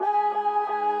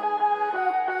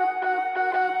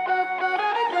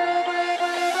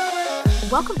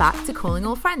Welcome back to Calling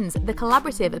All Friends, the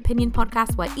collaborative opinion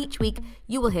podcast where each week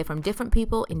you will hear from different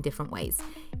people in different ways.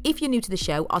 If you're new to the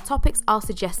show, our topics are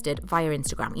suggested via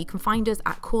Instagram. You can find us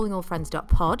at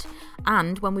callingallfriends.pod.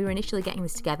 And when we were initially getting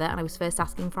this together and I was first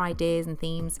asking for ideas and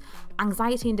themes,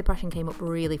 anxiety and depression came up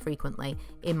really frequently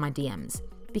in my DMs.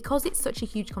 Because it's such a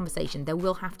huge conversation, there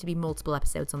will have to be multiple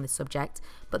episodes on this subject.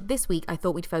 But this week, I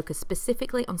thought we'd focus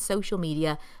specifically on social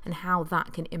media and how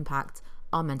that can impact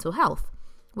our mental health.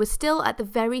 We're still at the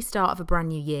very start of a brand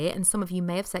new year, and some of you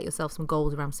may have set yourself some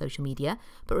goals around social media.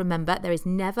 But remember, there is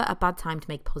never a bad time to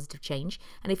make positive change.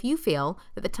 And if you feel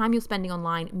that the time you're spending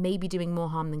online may be doing more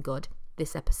harm than good,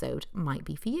 this episode might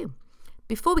be for you.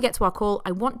 Before we get to our call,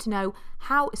 I want to know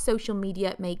how social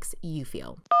media makes you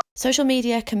feel. Social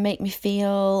media can make me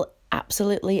feel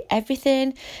absolutely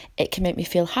everything. It can make me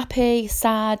feel happy,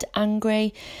 sad,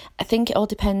 angry. I think it all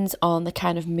depends on the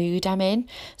kind of mood I'm in.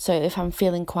 So if I'm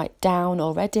feeling quite down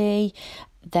already,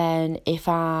 then if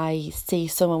I see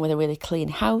someone with a really clean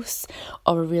house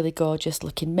or a really gorgeous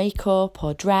looking makeup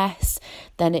or dress,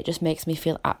 then it just makes me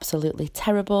feel absolutely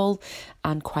terrible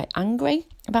and quite angry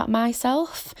about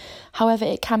myself. However,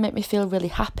 it can make me feel really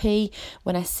happy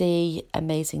when I see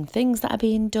amazing things that are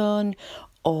being done,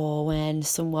 or when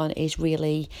someone is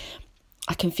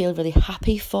I can feel really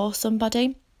happy for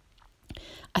somebody.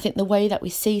 I think the way that we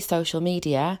see social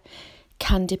media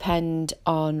can depend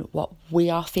on what we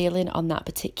are feeling on that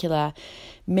particular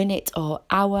minute or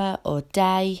hour or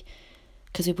day,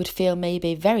 because we would feel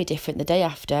maybe very different the day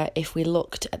after if we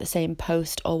looked at the same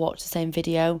post or watched the same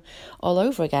video all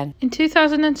over again. In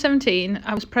 2017,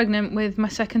 I was pregnant with my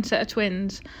second set of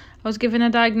twins. I was given a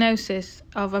diagnosis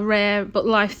of a rare but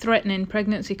life-threatening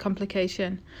pregnancy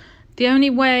complication. The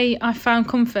only way I found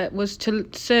comfort was to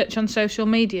search on social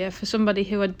media for somebody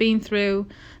who had been through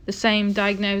the same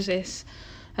diagnosis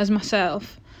as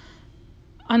myself.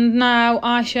 And now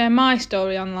I share my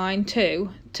story online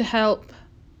too, to help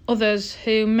others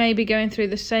who may be going through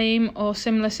the same or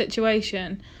similar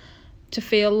situation to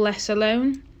feel less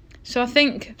alone. So I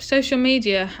think social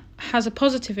media has a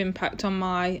positive impact on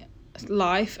my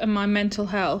life and my mental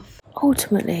health.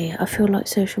 Ultimately, I feel like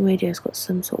social media has got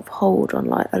some sort of hold on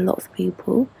like a lot of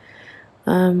people.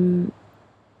 I've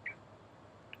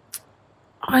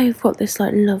got this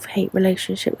like love-hate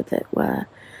relationship with it where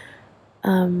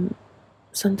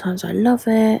sometimes I love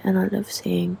it and I love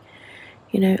seeing,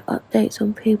 updates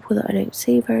on people that I don't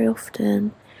see very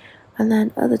often, and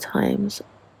then other times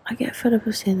I get fed up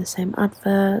of seeing the same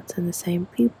adverts and the same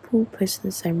people posting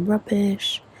the same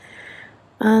rubbish,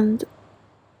 and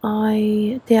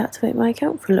I deactivate my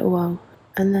account for a little while,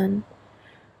 and then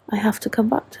I have to come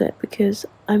back to it because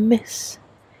I miss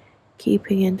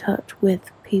keeping in touch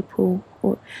with people,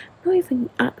 or not even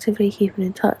actively keeping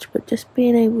in touch, but just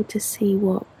being able to see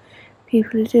what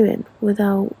people are doing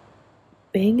without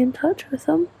being in touch with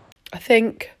them. I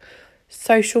think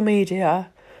social media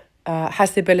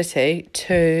has the ability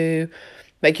to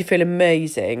make you feel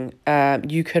amazing.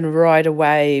 You can ride a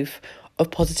wave of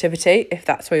positivity if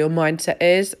that's where your mindset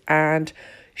is, and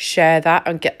share that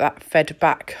and get that fed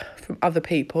back from other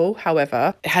people.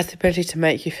 However, it has the ability to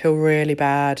make you feel really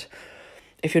bad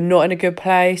if you're not in a good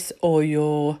place, or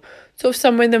you're sort of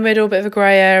somewhere in the middle, a bit of a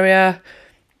grey area.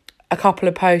 A couple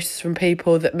of posts from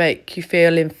people that make you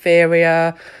feel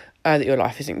inferior, that your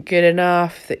life isn't good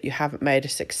enough, that you haven't made a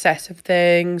success of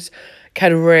things,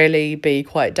 can really be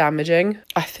quite damaging.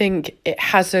 I think it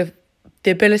has the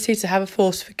ability to have a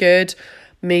force for good.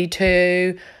 Me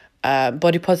Too,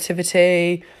 body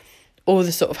positivity, all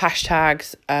the sort of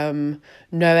hashtags,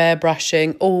 no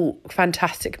airbrushing, all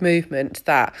fantastic movements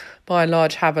that by and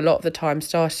large have a lot of the time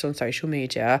started on social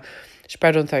media,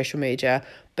 spread on social media,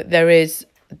 but there is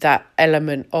that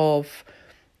element of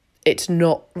it's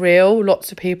not real.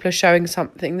 Lots of people are showing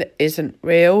something that isn't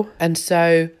real, and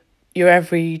so your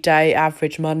everyday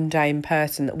average mundane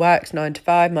person that works 9 to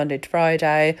 5 Monday to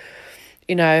Friday,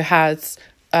 has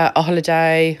a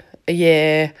holiday a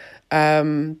year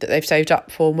that they've saved up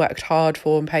for and worked hard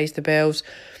for and pays the bills,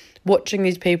 watching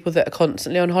these people that are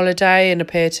constantly on holiday and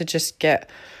appear to just get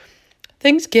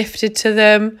things gifted to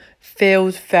them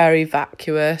feels very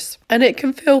vacuous, and it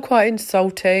can feel quite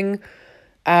insulting,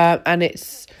 and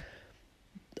it's,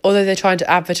 although they're trying to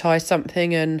advertise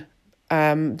something, and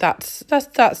that's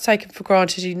taken for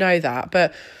granted, that,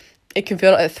 but it can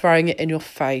feel like they're throwing it in your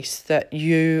face that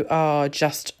you are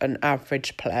just an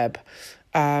average pleb,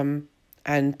 and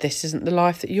this isn't the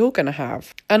life that you're going to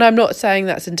have. And I'm not saying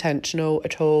that's intentional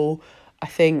at all. I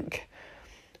think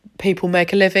people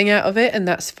make a living out of it, and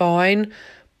that's fine.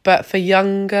 But for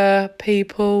younger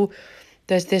people,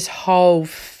 there's this whole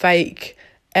fake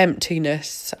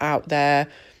emptiness out there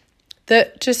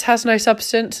that just has no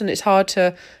substance, and it's hard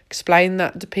to explain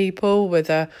that to people. With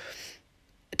a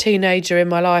teenager in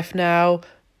my life now,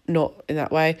 not in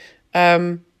that way,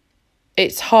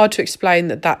 it's hard to explain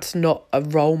that that's not a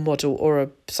role model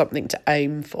or something to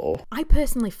aim for. I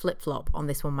personally flip-flop on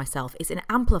this one myself. It's an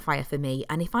amplifier for me,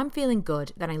 and if I'm feeling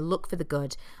good, then I look for the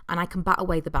good and I can bat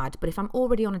away the bad. But if I'm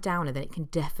already on a downer, then it can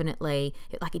definitely,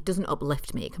 it doesn't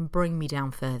uplift me. It can bring me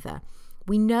down further.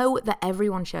 We know that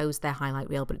everyone shows their highlight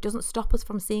reel, but it doesn't stop us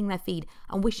from seeing their feed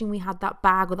and wishing we had that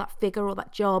bag or that figure or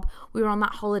that job, we were on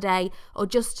that holiday, or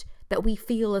just that we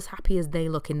feel as happy as they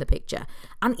look in the picture.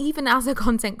 And even as a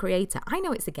content creator, I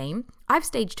know it's a game. I've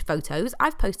staged photos,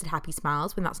 I've posted happy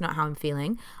smiles when that's not how I'm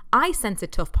feeling. I censor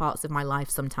tough parts of my life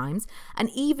sometimes. And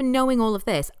even knowing all of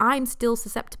this, I'm still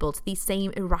susceptible to these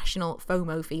same irrational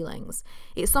FOMO feelings.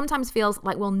 It sometimes feels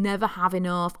like we'll never have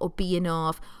enough or be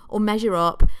enough or measure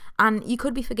up. And you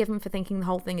could be forgiven for thinking the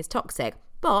whole thing is toxic.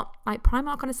 But like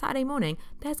Primark on a Saturday morning,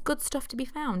 there's good stuff to be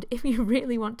found if you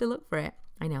really want to look for it.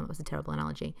 I know, that was a terrible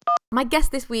analogy. My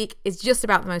guest this week is just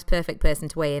about the most perfect person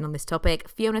to weigh in on this topic.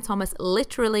 Fiona Thomas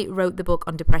literally wrote the book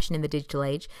on depression in the digital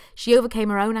age. She overcame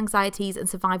her own anxieties and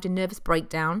survived a nervous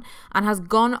breakdown and has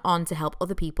gone on to help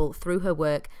other people through her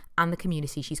work and the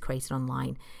community she's created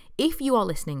online. If you are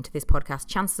listening to this podcast,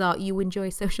 chances are you enjoy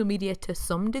social media to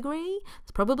some degree.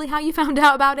 That's probably how you found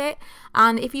out about it.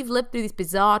 And if you've lived through this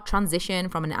bizarre transition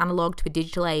from an analog to a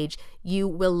digital age, you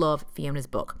will love Fiona's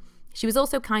book. She was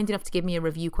also kind enough to give me a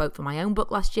review quote for my own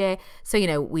book last year,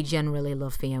 so we generally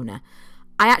love Fiona.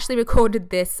 I actually recorded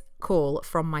this call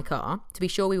from my car to be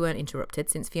sure we weren't interrupted,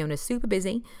 since Fiona's super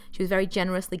busy. She was very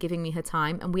generously giving me her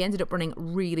time, and we ended up running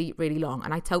really, really long,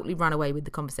 and I totally ran away with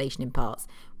the conversation in parts.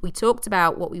 We talked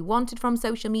about what we wanted from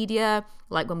social media,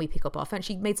 like when we pick up our phone.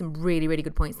 She made some really, really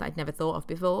good points that I'd never thought of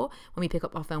before. When we pick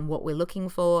up our phone, what we're looking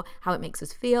for, how it makes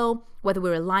us feel, whether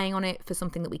we're relying on it for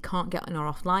something that we can't get in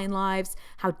our offline lives,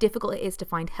 how difficult it is to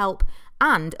find help,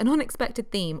 and an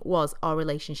unexpected theme was our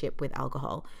relationship with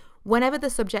alcohol. Whenever the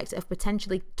subject of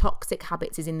potentially toxic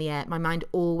habits is in the air, my mind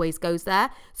always goes there.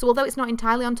 So although it's not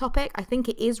entirely on topic, I think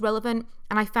it is relevant,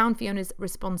 and I found Fiona's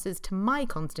responses to my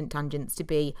constant tangents to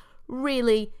be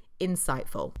really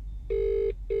insightful.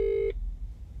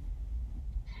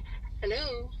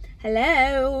 Hello.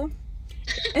 Hello.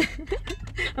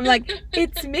 I'm like,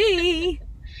 it's me.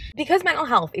 Because mental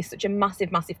health is such a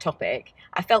massive, massive topic,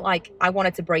 I felt like I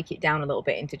wanted to break it down a little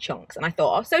bit into chunks. And I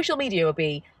thought, social media would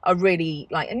be a really,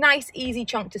 a nice, easy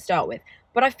chunk to start with.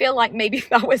 But I feel like maybe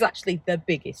that was actually the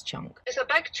biggest chunk. It's a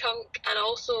big chunk, and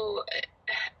also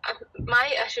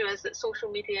my issue is that social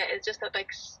media is just a big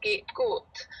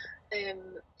scapegoat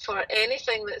for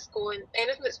anything that's going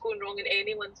wrong in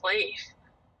anyone's life,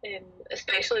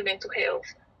 especially mental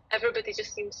health. Everybody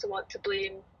just seems to want to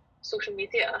blame social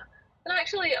media. And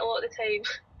actually, a lot of the time,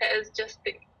 it is just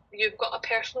that you've got a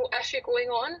personal issue going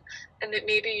on, and that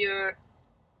maybe you're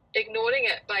ignoring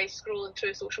it by scrolling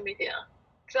through social media.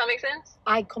 Does that make sense?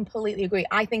 I completely agree.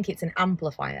 I think it's an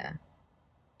amplifier.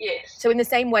 Yes. So in the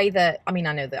same way that, I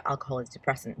know that alcohol is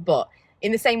depressant, but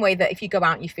in the same way that if you go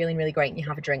out and you're feeling really great and you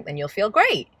have a drink, then you'll feel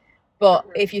great. But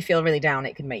if you feel really down,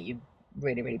 it can make you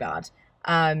really, really bad.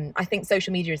 I think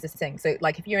social media is this thing. So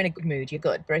if you're in a good mood, you're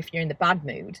good. But if you're in the bad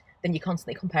mood, then you're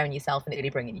constantly comparing yourself and it's really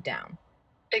bringing you down.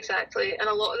 Exactly. And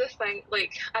a lot of the thing,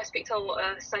 I speak to a lot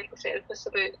of psychotherapists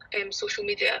about social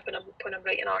media when I'm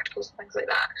writing articles and things like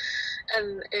that.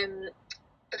 And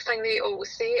the thing they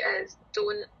always say is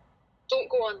don't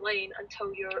go online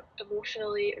until you're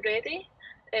emotionally ready,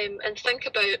 and think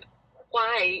about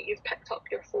why you've picked up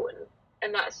your phone.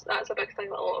 And that's a big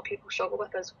thing that a lot of people struggle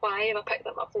with, is why have I picked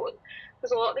up my phone?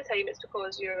 Because a lot of the time it's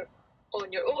because you're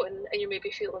on your own and you're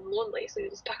maybe feeling lonely, so you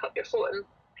just pick up your phone.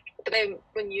 But then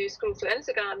when you scroll through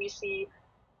Instagram, you see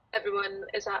everyone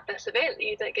is at this event that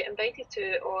you didn't get invited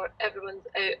to, or everyone's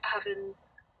out having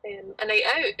a night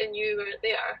out and you weren't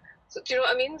there. So do you know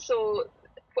what I mean? So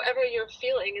whatever you're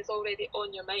feeling is already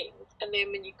on your mind, and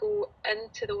then when you go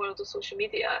into the world of social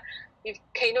media, you've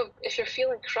kind of, if you're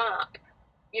feeling crap,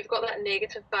 you've got that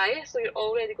negative bias, so you're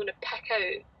already going to pick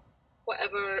out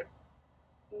whatever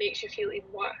makes you feel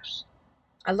even worse.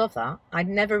 I love that. I'd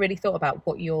never really thought about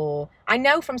I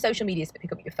know from social media to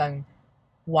pick up your phone.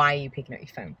 Why are you picking up your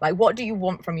phone? What do you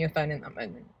want from your phone in that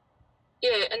moment?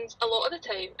 Yeah, and a lot of the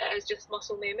time it is just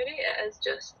muscle memory. It is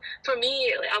just, for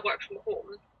me, I work from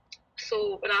home.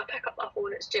 So when I pick up my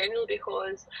phone, it's generally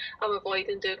because I'm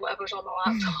avoiding doing whatever's on my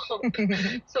laptop.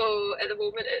 So at the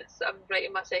moment, I'm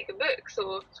writing my second book.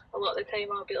 So a lot of the time,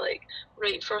 I'll be like,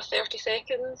 write for 30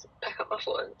 seconds, pick up my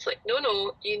phone. It's like,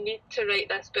 no, you need to write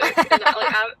this book. And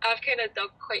I've kind of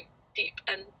dug quite deep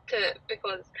into it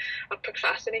because I've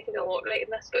procrastinated a lot writing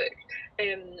this book.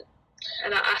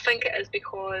 And I think it is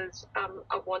because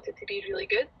I want it to be really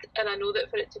good, and I know that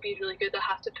for it to be really good I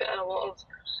have to put in a lot of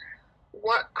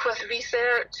work with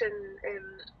research and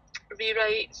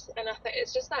rewrites, and I think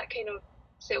it's just that kind of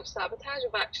self-sabotage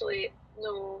of actually,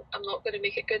 no, I'm not going to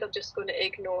make it good, I'm just going to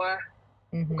ignore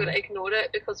I'm going to ignore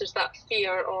it, because there's that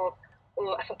fear of,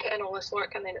 well, if I put in all this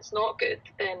work and then it's not good,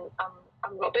 then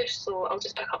I'm rubbish, so I'll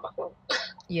just pick up my phone.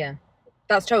 Yeah,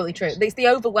 that's totally true. It's the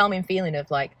overwhelming feeling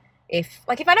of like if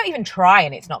I don't even try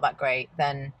and it's not that great,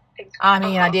 then I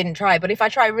mean, I didn't try. But if I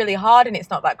try really hard and it's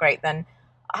not that great, then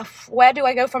where do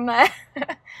I go from there?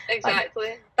 Exactly.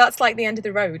 Like, that's like the end of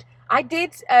the road. I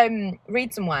did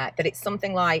read somewhere that it's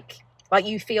something like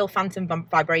you feel phantom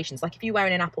vibrations. Like if you're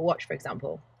wearing an Apple Watch, for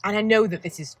example, and I know that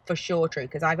this is for sure true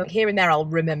because here and there I'll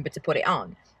remember to put it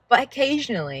on. But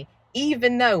occasionally,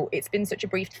 even though it's been such a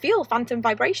brief, feel phantom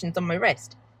vibrations on my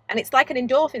wrist. And it's like an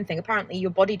endorphin thing. Apparently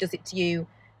your body does it to you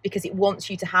because it wants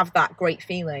you to have that great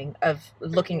feeling of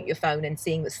looking at your phone and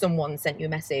seeing that someone sent you a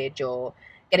message or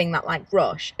getting that like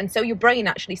rush. And so your brain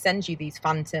actually sends you these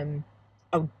phantom,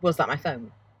 oh, was that my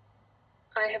phone?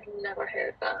 I have never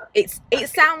heard that. It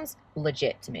sounds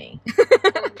legit to me.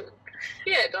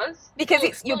 Yeah, it does.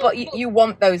 Because you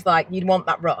want those, like, you'd want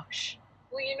that rush.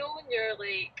 Well, you know when you're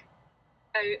like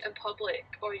out in public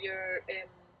or you're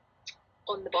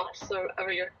on the bus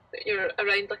or you're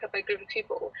around like a big group of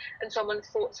people and someone's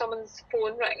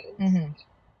phone rings and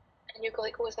you go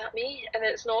like, oh, is that me? And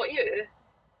it's not you.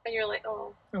 And you're like,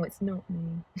 oh, it's not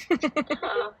me.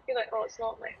 You're like, oh, it's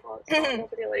not my fault. It's not,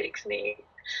 nobody likes me.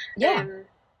 Yeah.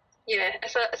 Yeah,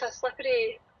 it's a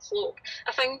slippery slope.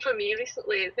 A thing for me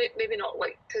recently, maybe not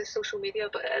like to social media,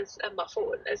 but it is in my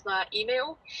phone, is my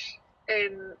email,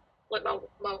 like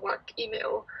my work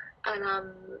email, and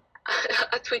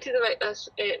I tweeted about this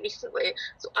recently,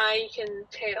 so I can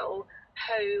tell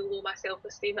how low my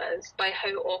self-esteem is by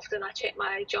how often I check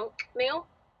my junk mail.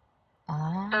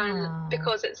 And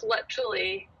because it's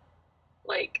literally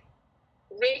like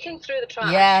raking through the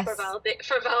trash for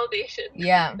validation.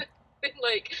 Yeah.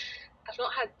 Like, I've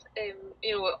not had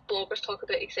bloggers talk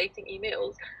about exciting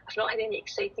emails. I've not had any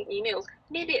exciting emails.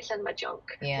 Maybe it's in my junk.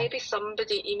 Yeah. Maybe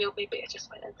somebody emailed me, but it just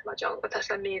went into my junk with this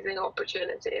amazing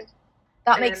opportunity.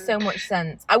 That makes so much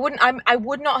sense. I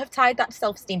would not have tied that to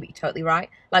self-esteem, but you're totally right.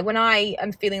 Like when I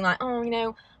am feeling like,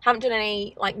 oh, haven't done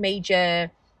any like major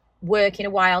work in a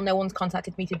while, no one's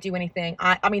contacted me to do anything.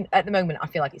 I mean, at the moment, I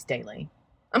feel like it's daily.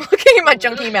 I'm looking at my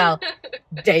junk email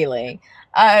daily,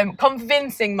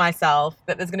 convincing myself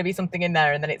that there's going to be something in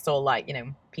there, and then it's all like,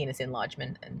 penis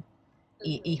enlargement and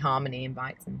eHarmony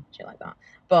invites and shit like that.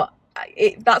 But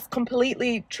that's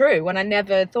completely true, and I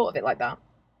never thought of it like that.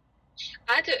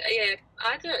 I do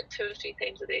it 2 or 3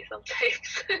 times a day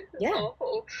sometimes. It's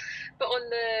awful. But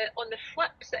on the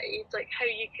flip side, like how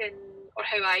you can, or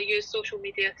how I use social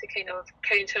media to kind of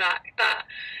counteract that,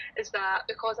 is that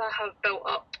because I have built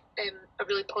up a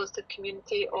really positive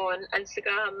community on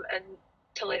Instagram and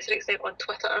to a lesser extent on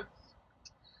Twitter,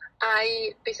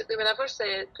 I basically whenever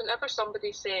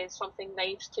somebody says something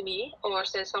nice to me or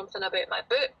says something about my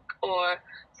book or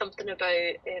something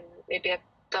about maybe I've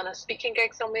done a speaking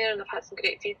gig somewhere and I've had some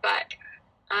great feedback,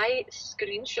 I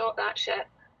screenshot that shit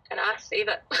and I save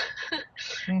it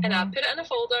and I put it in a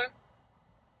folder,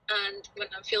 and when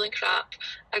I'm feeling crap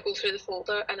I go through the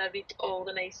folder and I read all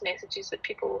the nice messages that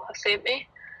people have sent me,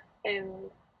 and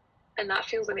that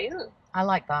feels amazing. I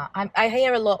like that. I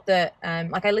hear a lot that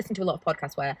like I listen to a lot of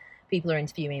podcasts where people are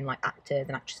interviewing like actors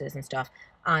and actresses and stuff,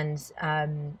 and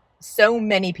so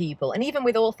many people, and even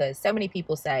with authors, so many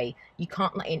people say you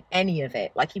can't let in any of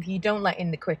it. Like if you don't let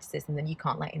in the criticism, then you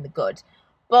can't let in the good.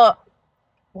 But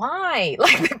why?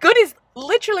 Like the good is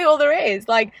literally all there is.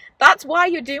 Like that's why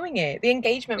you're doing it. The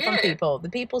engagement from people, the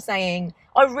people saying,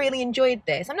 I really enjoyed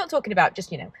this. I'm not talking about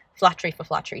just, flattery for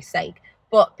flattery's sake,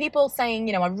 but people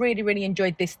saying, I really, really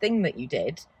enjoyed this thing that you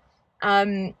did.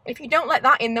 If you don't let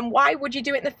that in, then why would you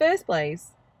do it in the first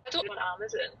place? I don't on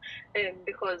Amazon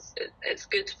because it's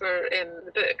good for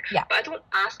the book. Yeah. But I don't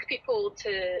ask people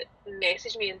to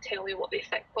message me and tell me what they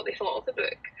thought of the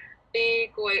book.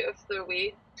 They go out of their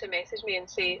way to message me and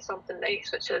say something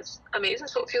nice, which is amazing.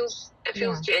 So it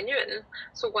feels genuine.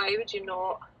 So why would you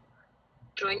not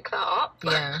drink that up?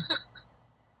 Yeah.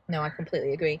 No, I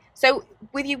completely agree. So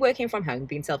with you working from home,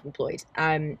 being self-employed,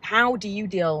 how do you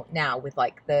deal now with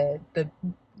like the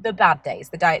bad days,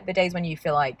 the days when you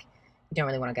feel like you don't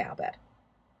really want to get out of bed?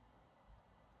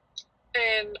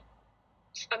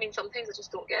 I mean, sometimes I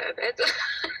just don't get out of bed.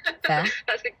 Fair.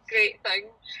 That's the great thing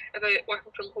about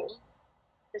working from home.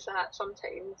 is that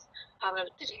sometimes I'm a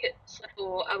idiot,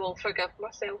 so I will forgive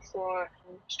myself for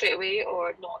straight away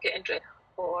or not getting dressed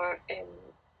or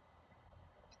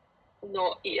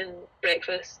not eating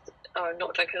breakfast or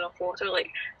not drinking enough water.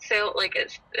 Like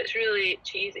it's really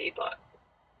cheesy, but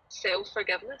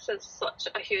self-forgiveness is such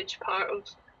a huge part of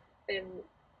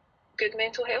good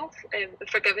mental health.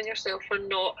 Forgiving yourself for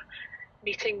not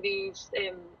meeting these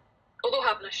although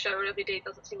having a shower every day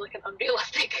doesn't seem like an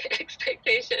unrealistic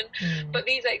expectation, but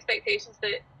these expectations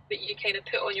that you kind of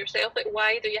put on yourself, like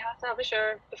why do you have to have a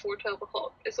shower before 12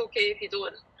 o'clock? It's okay if you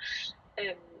don't.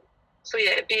 So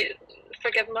yeah,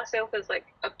 forgiving myself is like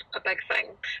a big thing,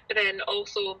 but then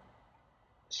also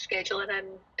scheduling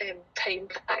in time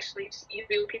to actually see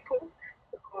real people,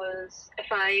 because if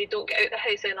I don't get out the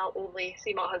house then I'll only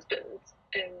see my husband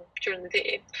during the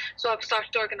day. So I've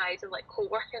started organising like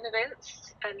co-working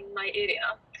events in my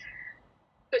area,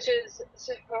 which is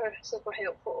super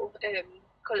helpful,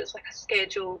 because it's like a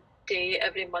scheduled day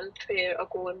every month where I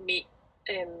go and meet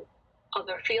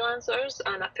other freelancers,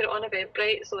 and I put it on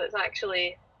Eventbrite, so it's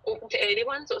actually open to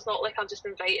anyone, so it's not like I'm just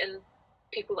inviting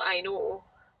people that I know.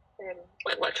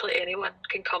 Like literally anyone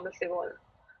can come if they want.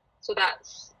 So I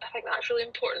think that's really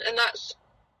important, and that's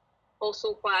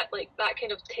also what, like, that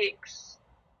kind of takes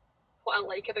what I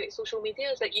like about social media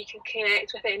is that you can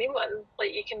connect with anyone.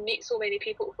 Like, you can meet so many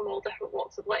people from all different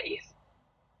walks of life.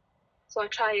 So I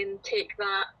try and take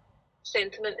that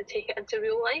sentiment and take it into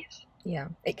real life. Yeah,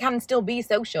 it can still be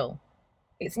social.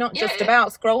 It's not just about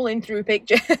scrolling through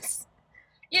pictures.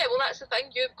 Yeah, well, that's the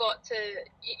thing. You've got to,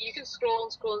 you can scroll,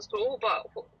 but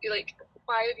like,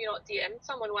 why have you not DM'd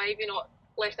someone? Why have you not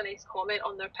left a nice comment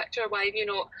on their picture? Why have you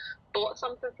not bought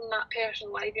something from that person?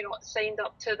 Why have you not signed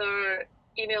up to their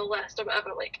email list or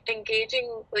whatever? Like,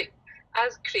 engaging, like,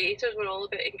 as creators, we're all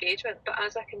about engagement, but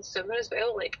as a consumer as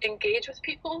well, like, engage with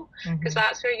people, because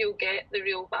that's where you'll get the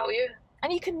real value.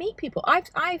 And you can meet people.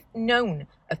 I've known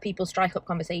of people strike up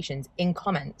conversations in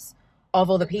comments of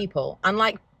other people and,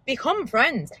 like, become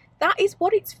friends. That is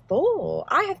what it's for.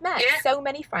 I have met so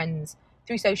many friends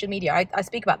through social media. I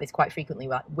speak about this quite frequently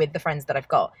with the friends that I've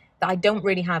got, that I don't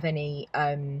really have any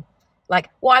like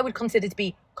what I would consider to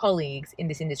be colleagues in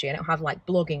this industry. I don't have like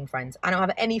blogging friends. I don't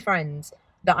have any friends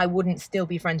that I wouldn't still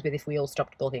be friends with if we all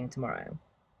stopped blogging tomorrow.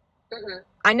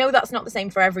 I know that's not the same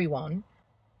for everyone.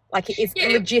 Like, it is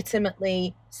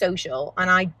legitimately social, and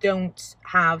I don't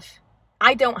have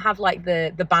like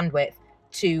the bandwidth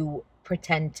to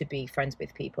pretend to be friends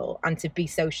with people and to be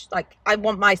social. Like, I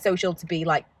want my social to be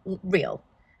like real.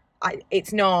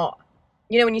 It's not,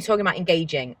 you know, when you're talking about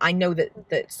engaging, I know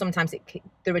that sometimes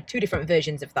there are two different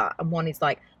versions of that, and one is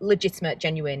like legitimate,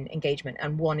 genuine engagement,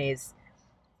 and one is,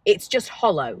 it's just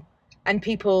hollow, and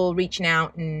people reaching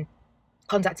out and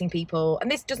contacting people.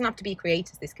 And this doesn't have to be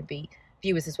creators, this could be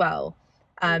viewers as well.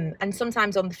 And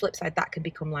sometimes on the flip side, that can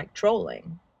become like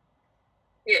trolling.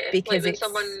 Yeah, because like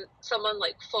when someone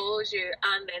like follows you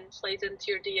and then slides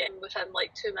into your DM within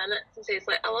like 2 minutes and says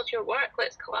like, I love your work,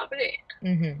 let's collaborate.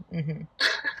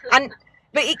 And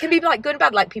but it can be like good and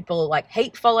bad. Like, people like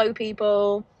hate follow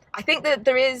people. I think that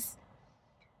there's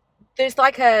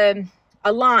like a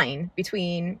line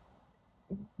between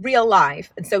real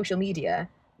life and social media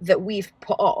that we've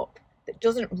put up that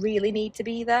doesn't really need to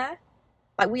be there.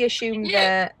 Like, we assume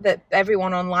that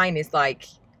everyone online is like,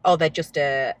 oh, they're just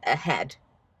a head.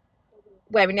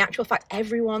 Where in actual fact,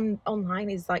 everyone online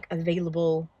is like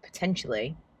available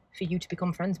potentially for you to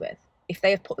become friends with if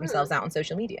they have put themselves out on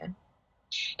social media.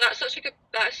 That's such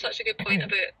a good point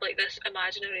about like this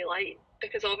imaginary light,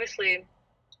 because obviously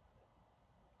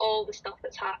all the stuff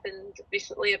that's happened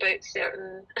recently about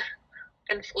certain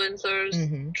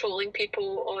influencers trolling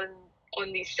people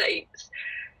on these sites.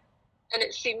 And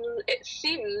it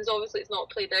seems, obviously it's not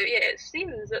played out yet, it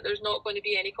seems that there's not going to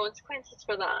be any consequences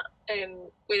for that.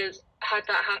 Whereas had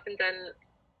that happened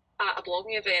at a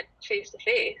blogging event face to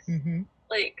face,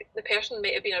 like, the person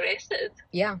might have been arrested.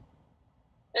 Yeah.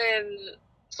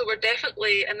 So we're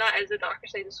definitely, and that is the darker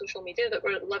side of social media, that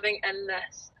we're living in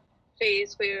this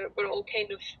phase where we're all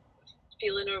kind of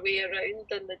feeling our way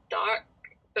around in the dark,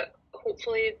 but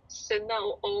hopefully soon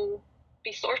that'll all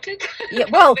be sorted. Yeah,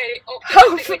 well,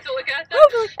 hopefully,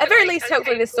 at very least, like,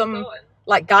 hopefully there's some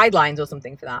like guidelines or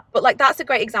something for that. But like, that's a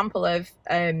great example of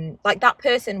like, that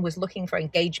person was looking for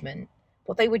engagement,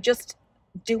 but they were just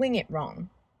doing it wrong.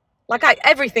 Like,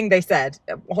 everything they said,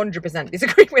 100%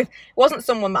 disagree with. It wasn't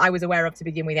someone that I was aware of to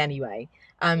begin with anyway.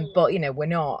 But, you know, we're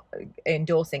not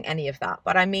endorsing any of that.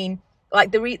 But I mean,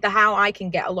 like, the how I can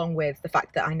get along with the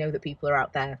fact that I know that people are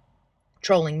out there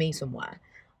trolling me somewhere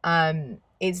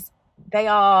is they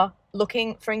are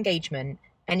looking for engagement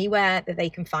anywhere that they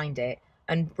can find it.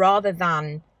 And rather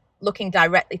than looking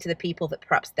directly to the people that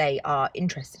perhaps they are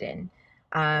interested in,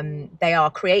 they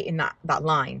are creating that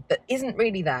line that isn't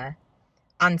really there.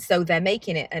 And so they're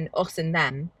making it an us and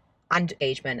them and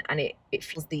engagement, and it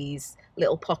feels these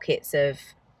little pockets of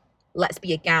let's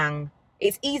be a gang.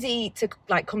 It's easy to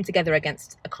like come together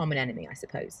against a common enemy, I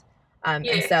suppose. And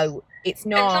so it's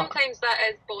not. And sometimes that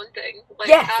is bonding. Like,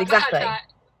 yes, I've exactly. had that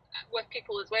with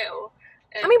people as well.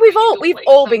 I mean, we've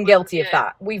all been guilty of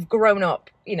that. We've grown up,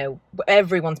 you know,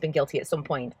 everyone's been guilty at some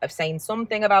point of saying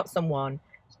something about someone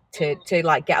to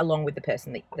like get along with the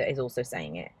person that is also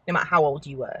saying it, no matter how old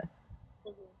you were.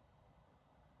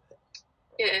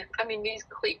 Yeah, I mean, these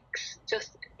cliques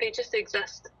they just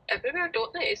exist everywhere,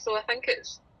 don't they? So I think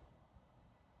it's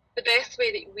the best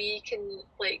way that we can,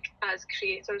 like, as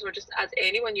creators or just as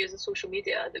anyone using social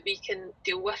media, that we can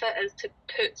deal with it is to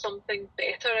put something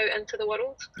better out into the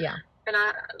world. Yeah. And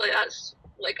that's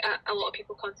like a lot of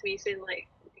people come to me saying like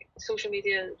social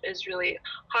media is really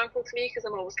harmful to me because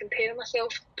I'm always comparing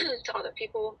myself to other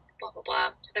people, blah blah blah.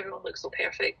 Everyone looks so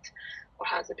perfect or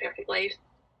has a perfect life,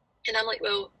 and I'm like,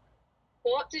 well,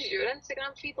 what does your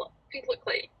Instagram feed look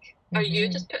like? Are you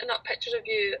just putting up pictures of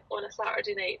you on a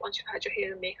Saturday night once you've had your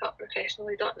hair and makeup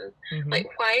professionally done? Like,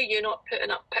 why are you not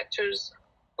putting up pictures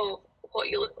of what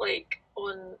you look like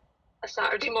on a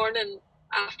Saturday morning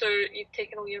after you've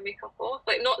taken all your makeup off?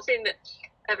 Like, not saying that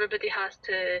everybody has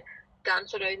to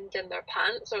dance around in their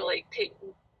pants or like take,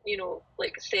 you know,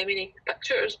 like semi-naked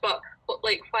pictures, but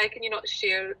like, why can you not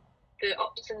share the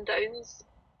ups and downs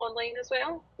online as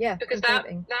well? Yeah, because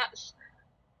that's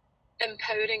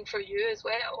empowering for you as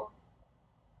well,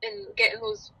 and getting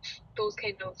those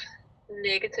kind of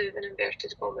negative and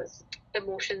inverted commas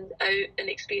emotions out and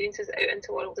experiences out into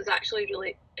the world is actually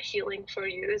really healing for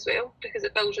you as well, because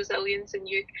it builds resilience and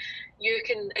you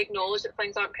can acknowledge that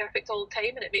things aren't perfect all the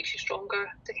time, and it makes you stronger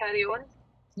to carry on.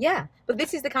 Yeah, but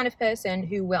this is the kind of person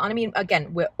who will, and I mean,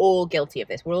 again, we're all guilty of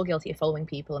this. We're all guilty of following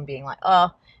people and being like,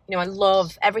 oh, you know, I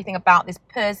love everything about this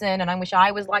person and I wish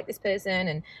I was like this person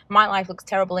and my life looks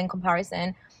terrible in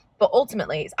comparison. But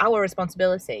ultimately, it's our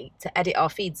responsibility to edit our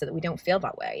feed so that we don't feel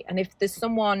that way. And if there's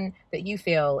someone that you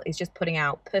feel is just putting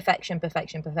out perfection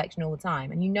all the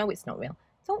time, and you know it's not real,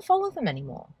 don't follow them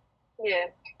anymore. Yeah,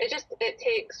 it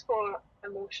takes for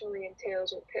an emotionally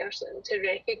intelligent person to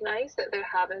recognise that they're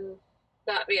having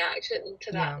that reaction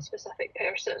to that specific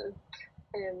person.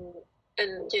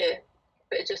 And yeah,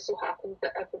 but it just so happens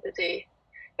that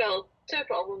two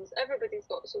problems. Everybody's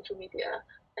got social media,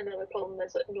 and the other problem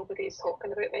is that nobody's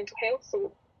talking about mental health,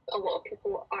 so a lot of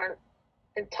people aren't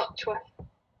in touch with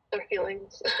their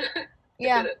feelings.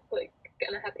 Yeah. Like,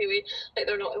 in a happy way. Like,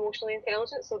 they're not emotionally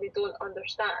intelligent, so they don't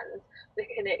understand the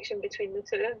connection between the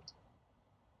two.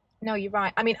 No, you're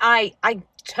right. I mean, I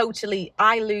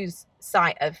lose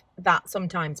sight of that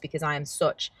sometimes because I am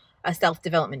such a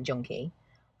self-development junkie.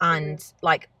 And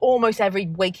like almost every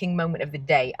waking moment of the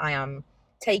day, I am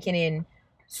taking in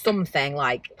something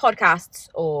like podcasts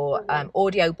or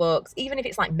audiobooks, even if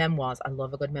it's like memoirs. I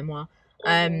love a good memoir.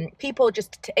 People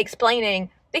just explaining,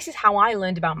 this is how I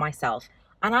learned about myself.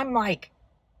 And I'm like,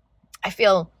 I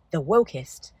feel the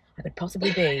wokest I could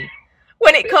possibly be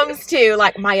when it comes to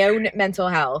like my own mental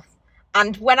health.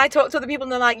 And when I talk to other people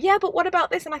and they're like, yeah, but what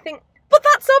about this? And I think, but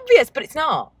that's obvious, but it's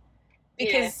not.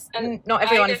 Because not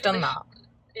everyone has done that.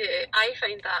 Yeah, I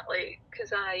find that, like,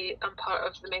 because I am part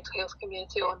of the mental health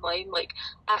community online, like,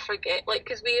 I forget, like,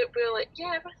 because we're like,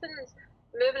 yeah, everything's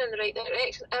moving in the right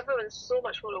direction, everyone's so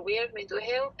much more aware of mental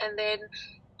health, and then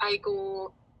I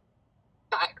go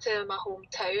back to my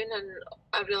hometown and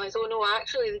I realise, oh no,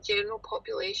 actually the general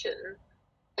population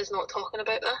is not talking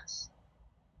about this,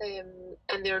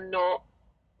 and they're not,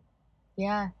 you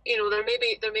know, there may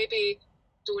be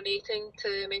donating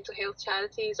to mental health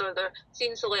charities, or they're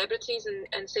seeing celebrities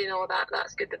and saying, oh,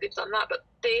 that's good that they've done that, but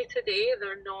day to day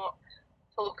they're not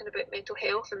talking about mental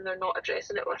health, and they're not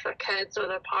addressing it with their kids or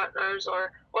their partners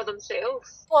or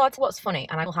themselves. Well, that's what's funny,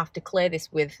 and I will have to clear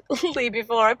this with Lee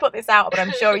before I put this out, but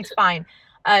I'm sure he's fine.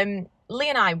 Lee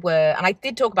and I were, and I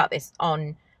did talk about this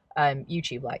on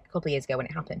YouTube like a couple of years ago when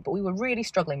it happened, but we were really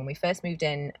struggling when we first moved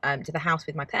in to the house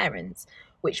with my parents,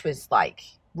 which was like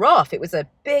rough. It was a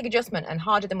big adjustment and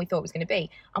harder than we thought it was going to be,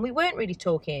 and we weren't really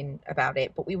talking about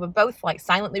it, but we were both like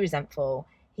silently resentful.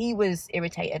 He was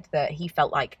irritated that he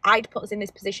felt like I'd put us in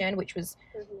this position, which was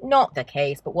not the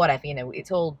case, but whatever, you know,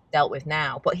 it's all dealt with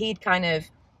now. But he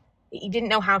didn't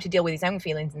know how to deal with his own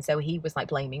feelings, and so he was like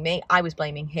blaming me. I was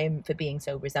blaming him for being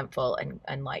so resentful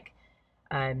and like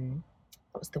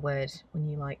what's the word when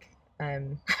you like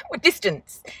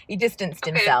He distanced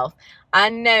himself.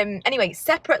 And anyway,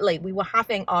 separately, we were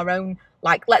having our own,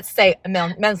 like, let's say, a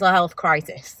mental health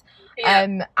crisis.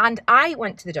 And I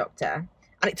went to the doctor,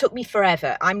 and it took me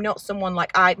forever. I'm not someone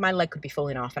like, my leg could be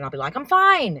falling off, and I'll be like, I'm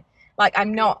fine. Like,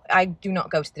 I do not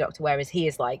go to the doctor, whereas he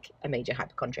is like a major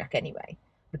hypochondriac anyway.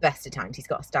 The best of times, he's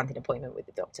got a standing appointment with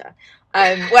the doctor.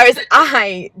 Whereas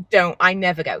I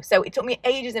never go. So it took me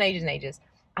ages and ages and ages.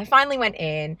 I finally went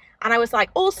in, and I was like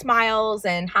all smiles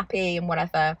and happy and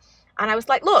whatever. And I was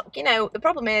like, look, the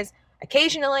problem is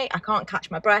occasionally I can't catch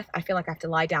my breath. I feel like I have to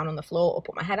lie down on the floor or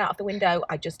put my head out of the window.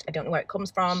 I don't know where it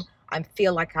comes from. I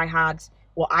feel like I had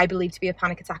what I believe to be a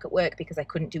panic attack at work because I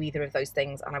couldn't do either of those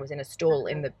things. And I was in a stall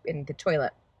in the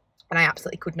toilet, and I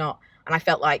absolutely could not. And I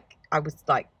felt like I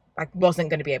wasn't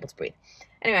going to be able to breathe.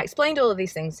 Anyway, I explained all of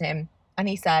these things to him, and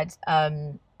he said,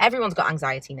 everyone's got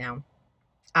anxiety now.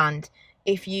 And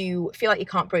if you feel like you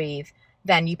can't breathe,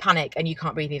 then you panic and you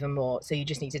can't breathe even more. So you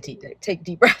just need to take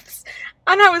deep breaths.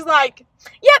 And I was like,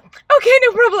 yep, okay,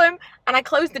 no problem. And I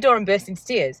closed the door and burst into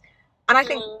tears. And I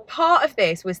think part of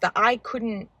this was that I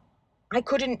couldn't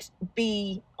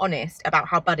be honest about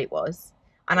how bad it was.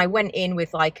 And I went in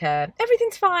with like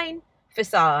everything's fine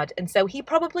facade. And so he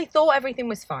probably thought everything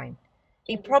was fine.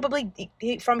 He probably,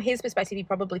 from his perspective, he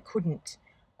probably couldn't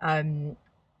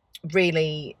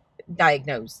really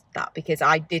diagnose that because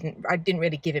I didn't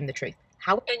really give him the truth.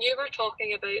 And you were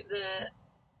talking about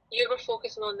you were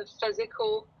focusing on the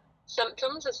physical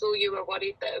symptoms as though you were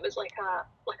worried that it was like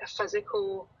a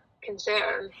physical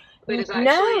concern. Whereas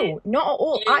no, not at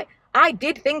all. I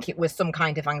did think it was some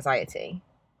kind of anxiety.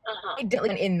 I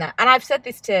didn't in that, and I've said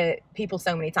this to people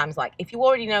so many times. Like, if you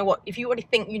already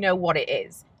think you know what it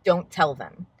is, don't tell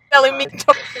them. Telling me,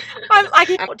 I'm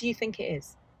like, what do you think it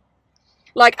is?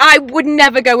 Like, I would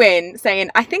never go in saying,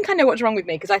 I think I know what's wrong with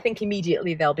me, because I think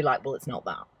immediately they'll be like, well, it's not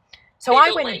that. So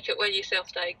I went. Like it when you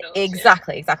self-diagnose.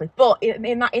 Exactly. But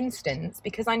in that instance,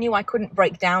 because I knew I couldn't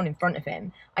break down in front of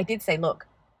him, I did say, look,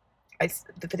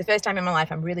 for the first time in my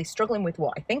life, I'm really struggling with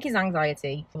what I think is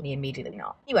anxiety. For me, immediately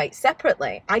not. Anyway,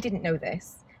 separately, I didn't know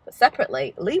this, but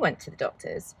separately, Lee went to the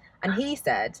doctors, and he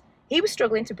said he was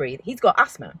struggling to breathe. He's got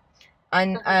asthma,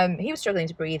 and he was struggling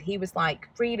to breathe. He was like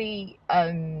really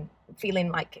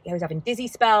feeling like he was having dizzy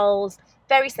spells,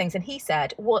 various things. And he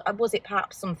said, was it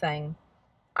perhaps something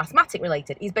asthmatic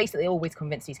related? He's basically always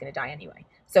convinced he's going to die anyway.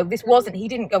 So this wasn't, he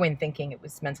didn't go in thinking it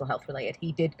was mental health related.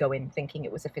 He did go in thinking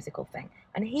it was a physical thing.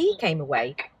 And he came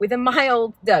away with a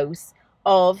mild dose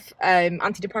of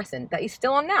antidepressant that he's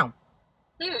still on now.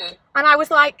 And I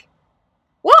was like,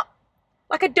 what?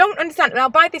 Like, I don't understand. Now,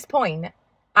 by this point,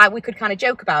 we could kind of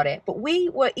joke about it, but we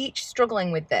were each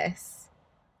struggling with this,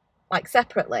 like,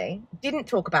 separately, didn't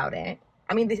talk about it.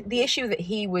 I mean, the issue that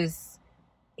he was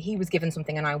given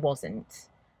something and I wasn't,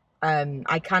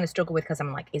 I kind of struggle with, because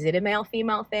I'm like, is it a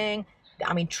male-female thing?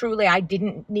 I mean, truly, I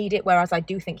didn't need it, whereas I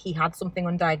do think he had something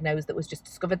undiagnosed that was just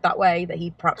discovered that way, that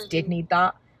he perhaps did need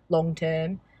that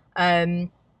long-term.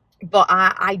 But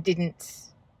I didn't.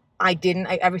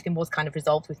 Everything was kind of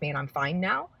resolved with me, and I'm fine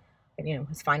now.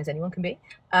 As fine as anyone can be.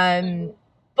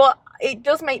 But it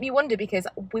does make me wonder, because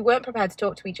we weren't prepared to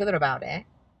talk to each other about it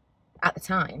at the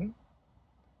time.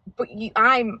 But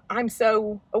I'm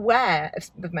so aware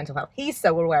of mental health. He's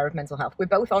so aware of mental health. We're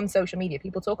both on social media.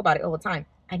 People talk about it all the time.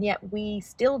 And yet we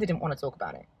still didn't want to talk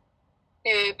about it.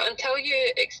 Yeah, but until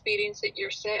you experience it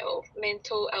yourself,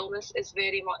 mental illness is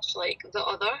very much like the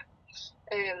other.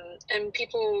 And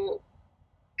people,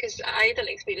 because I didn't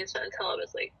experience it until I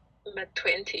was like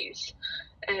mid-20s.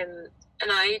 And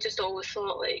I just always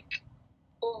thought, like,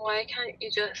 why can't you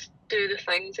just do the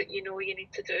things that you know you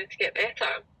need to do to get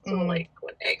better? So like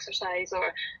exercise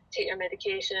or take your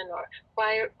medication, or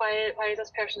why is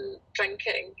this person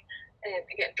drinking and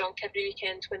getting drunk every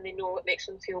weekend when they know it makes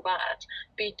them feel bad?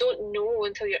 But you don't know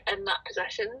until you're in that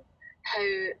position how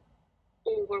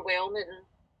overwhelming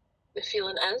the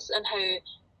feeling is, and how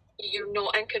you're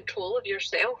not in control of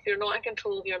yourself, you're not in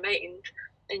control of your mind,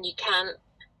 and you can't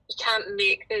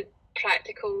make the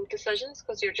practical decisions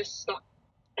because you're just stuck.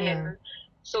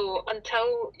 So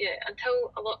until you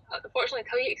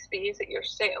experience it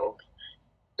yourself,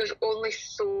 there's only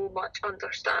so much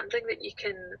understanding that you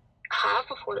can have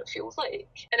of what it feels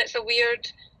like. And it's a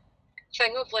weird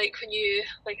thing of, like, when you,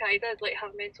 like I did, like,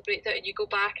 have a mental breakdown, and you go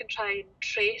back and try and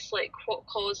trace, like, what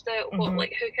caused it, what,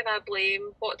 like, who can I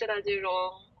blame, what did I do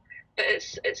wrong? But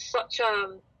it's such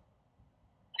a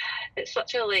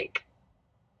like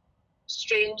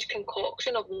strange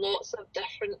concoction of lots of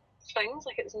different things.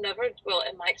 Like, it's never, well,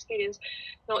 in my experience,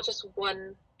 not just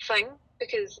one thing,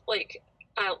 because, like,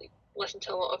 I listen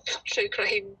to a lot of true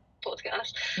crime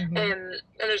podcast. Mm-hmm. And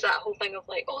there's that whole thing of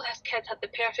like, oh, this kid had the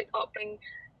perfect upbringing,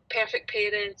 perfect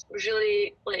parents, was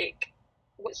really like,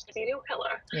 what's a serial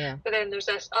killer? Yeah. But then there's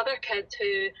this other kid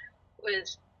who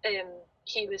was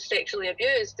he was sexually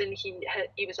abused, and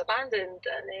he was abandoned,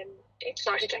 and he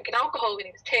started drinking alcohol when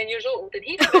he was 10 years old, and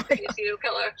he turned out to be a serial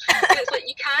killer. And it's like,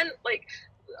 you can't, like,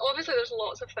 obviously there's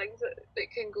lots of things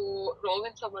that can go wrong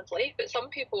in someone's life, but some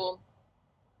people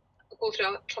go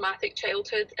through a traumatic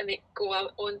childhood and they go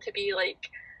out on to be like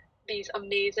these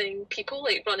amazing people,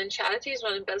 like running charities,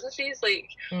 running businesses, like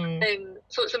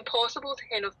so it's impossible to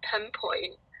kind of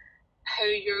pinpoint how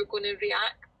you're going to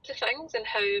react to things, and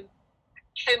how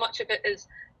much of it is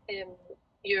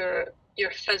your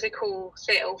physical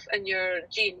self and your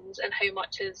genes, and how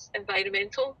much is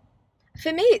environmental.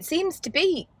 For me, it seems to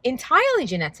be entirely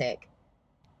genetic.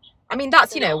 I mean,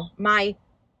 that's, you know, I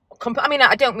mean,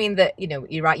 I don't mean that, you know,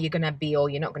 you're right, you're going to be or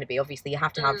you're not going to be. Obviously, you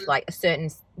have to have like a certain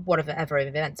whatever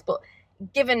events. But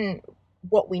given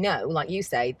what we know, like you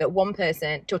say, that one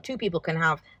person or two people can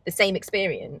have the same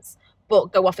experience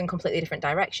but go off in completely different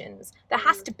directions, there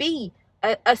has to be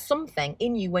a something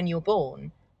in you when you're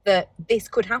born that this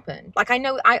could happen. Like,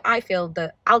 I feel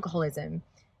that alcoholism,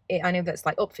 I know that's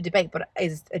like up for debate, but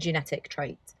is a genetic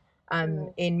trait.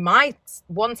 In my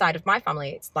one side of my family,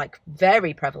 it's like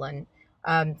very prevalent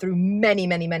through many,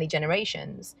 many, many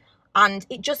generations. And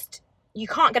it just, you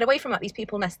can't get away from that. These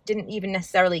people didn't even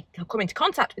necessarily come into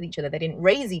contact with each other. They didn't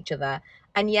raise each other.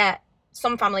 And yet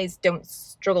some families don't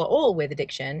struggle at all with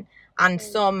addiction. And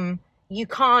some, you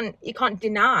can't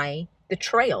deny the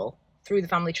trail through the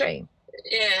family tree.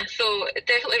 Yeah, so it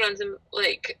definitely runs in,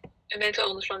 like, mental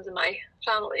illness runs in my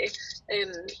family.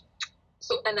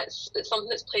 So, and it's something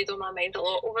that's played on my mind a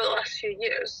lot over the last few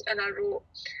years. And I wrote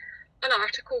an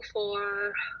article for,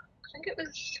 I think it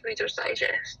was Reader's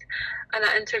Digest, and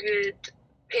I interviewed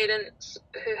parents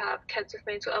who have kids with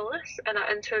mental illness, and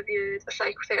I interviewed a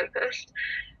psychotherapist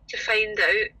to find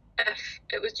out if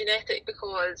it was genetic,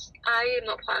 because I am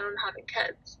not planning on having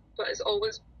kids, but it's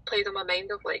always played on my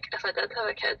mind of, like, if I did have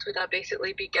a kid, would I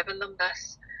basically be giving them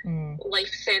this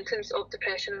life sentence of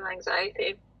depression and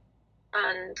anxiety?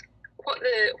 And what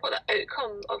the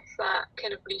outcome of that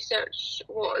kind of research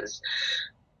was,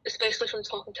 especially from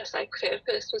talking to a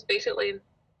psychotherapist, was basically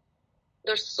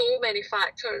there's so many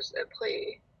factors at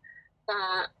play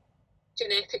that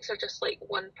genetics are just like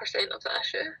 1% of the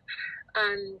issue.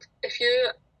 And if you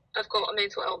have got a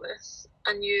mental illness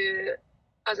and you,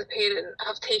 as a parent,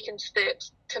 have taken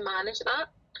steps to manage that,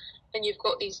 and you've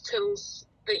got these tools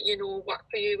that you know work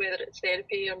for you, whether it's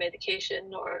therapy or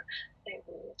medication or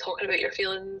talking about your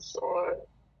feelings, or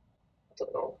I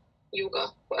don't know, yoga,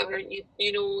 whatever you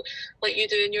know, like you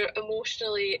do, and you're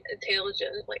emotionally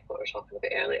intelligent, like what we were talking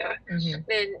about earlier,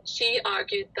 then she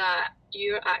argued that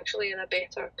you're actually in a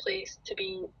better place to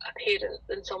be a parent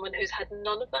than someone who's had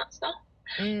none of that stuff.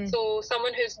 So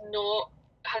someone who's not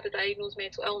had a diagnosed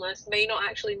mental illness may not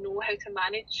actually know how to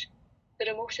manage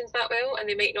their emotions that well, and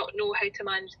they might not know how to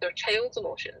manage their child's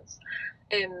emotions.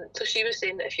 So she was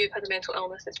saying that if you've had a mental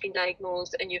illness that's been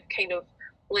diagnosed and you've kind of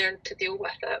learned to deal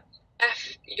with it,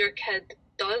 if your kid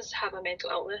does have a mental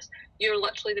illness, you're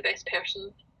literally the best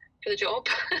person for the job.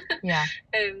 Yeah.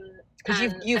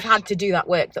 Because you've had to do that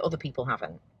work that other people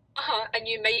haven't. And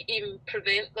you might even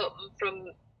prevent them from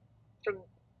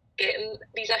getting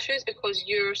these issues, because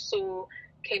you're so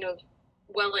kind of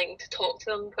willing to talk to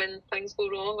them when things go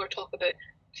wrong, or talk about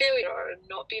failure, or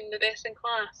not being the best in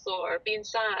class, or being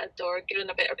sad, or getting in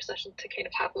a better position to kind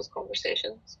of have those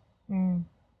conversations.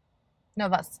 No,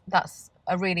 that's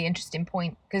a really interesting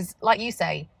point, because like you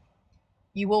say,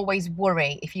 you always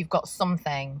worry if you've got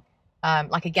something,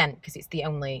 like, again, because it's the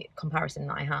only comparison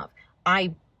that I have,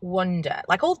 I wonder,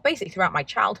 like, all basically throughout my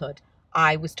childhood,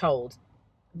 I was told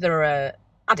there are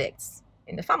addicts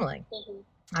in the family.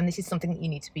 And this is something that you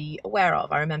need to be aware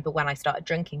of. I remember when I started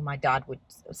drinking, my dad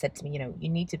said to me, you know, you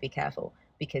need to be careful,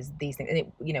 because these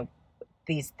things,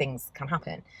 these things can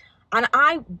happen. And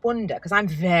I wonder, because I'm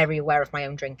very aware of my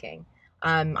own drinking,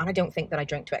 and I don't think that I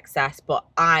drink to excess, but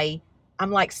I'm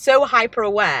like so hyper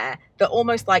aware that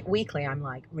almost like weekly I'm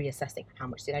like reassessing, how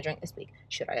much did I drink this week?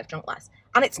 Should I have drunk less?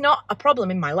 And it's not a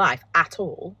problem in my life at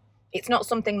all. It's not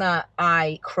something that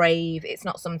I crave. It's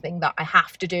not something that I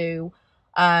have to do.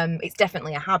 It's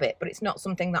definitely a habit, but it's not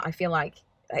something that I feel like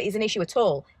is an issue at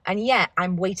all. And yet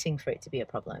I'm waiting for it to be a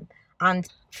problem. And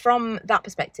from that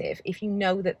perspective, if you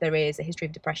know that there is a history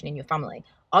of depression in your family,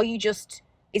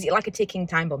 is it like a ticking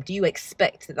time bomb? Do you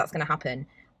expect that that's going to happen?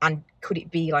 And could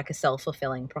it be like a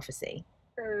self-fulfilling prophecy?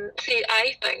 See,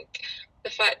 I think the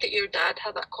fact that your dad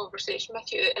had that conversation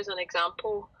with you is an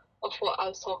example of what I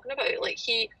was talking about. Like,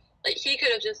 he Like, he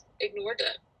could have just ignored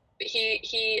it, but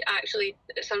he actually,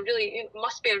 it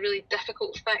must be a really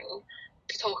difficult thing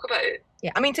to talk about.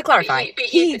 Yeah, I mean, to clarify, But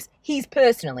he's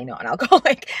personally not an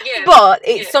alcoholic, Yeah, but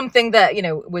it's yeah. something that, you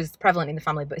know, was prevalent in the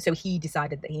family, but so he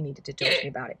decided that he needed to talk to me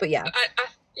about it. But yeah.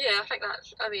 I think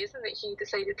that's amazing that he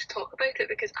decided to talk about it,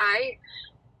 because I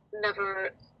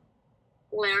never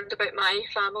learned about my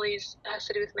family's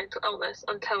history with mental illness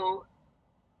until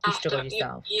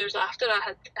years after I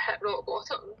had hit rock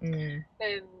bottom.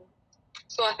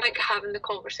 So I think having the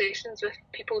conversations with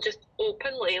people just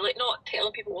openly, like not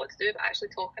telling people what to do, but actually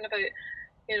talking about,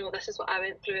 you know, this is what I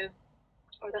went through,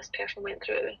 or this person went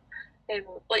through.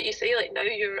 Like you say, like now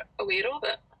you're aware of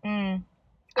it.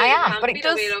 I am, but it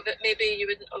does. Aware of it, maybe you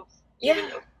wouldn't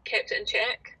have kept it in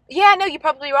check. Yeah, no, you're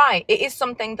probably right. It is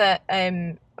something that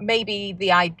maybe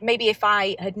if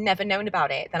I had never known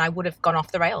about it, then I would have gone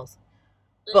off the rails.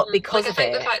 But because I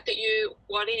think the fact that you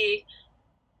worry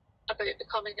about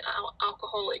becoming an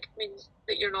alcoholic means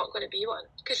that you're not going to be one.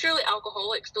 Because surely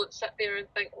alcoholics don't sit there and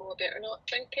think, "Oh, I better not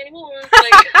drink anymore."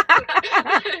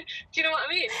 Like, do you know what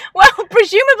I mean? Well,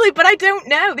 presumably, but I don't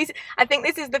know. I think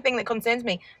this is the thing that concerns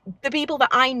me. The people that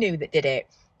I knew that did it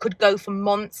could go for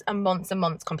months and months and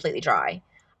months completely dry,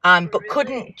 but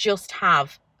couldn't just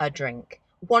have a drink.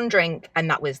 One drink, and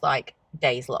that was like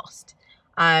days lost.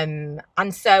 And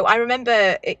so I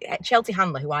remember Chelsea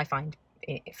Handler, who I find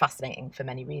fascinating for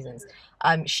many reasons.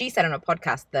 She said on a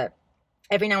podcast that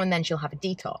every now and then she'll have a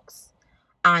detox,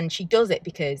 and she does it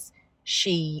because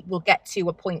she will get to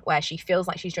a point where she feels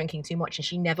like she's drinking too much and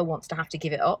she never wants to have to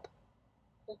give it up.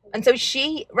 And so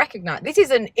she recognized, this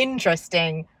is an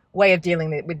interesting way of dealing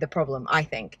with the problem, I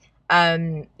think.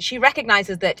 She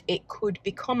recognizes that it could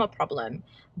become a problem,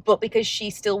 but because she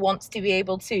still wants to be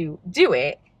able to do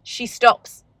it, she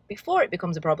stops before it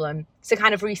becomes a problem to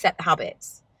kind of reset the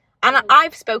habits. And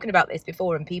I've spoken about this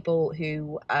before, and people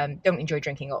who don't enjoy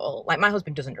drinking at all. Like, my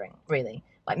husband doesn't drink, really.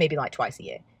 Like, maybe like twice a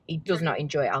year. He does not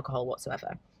enjoy alcohol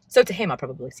whatsoever. So to him, I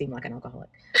probably seem like an alcoholic.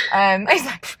 He's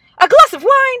like, a glass of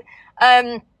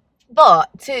wine!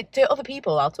 But to other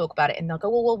people, I'll talk about it, and they'll go,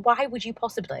 well, why would you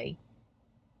possibly?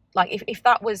 Like, if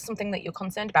that was something that you're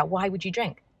concerned about, why would you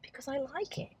drink? Because I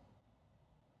like it.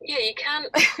 Yeah, you can't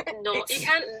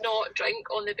not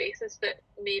drink on the basis that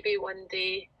maybe one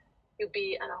day you'll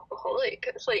be an alcoholic.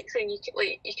 It's like saying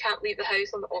you can't leave the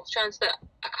house on the off chance that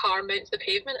a car mounts the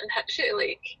pavement and hits you.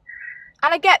 Like,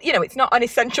 and I get, you know, it's not an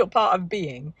essential part of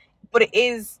being, but it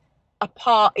is a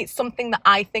part. It's something that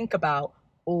I think about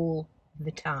all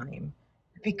the time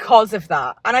because of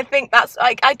that. And I think that's,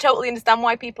 like, I totally understand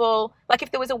why people, like,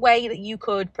 if there was a way that you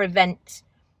could prevent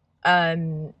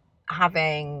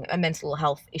having a mental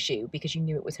health issue because you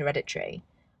knew it was hereditary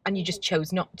and you just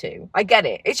chose not to, I get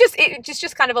it. It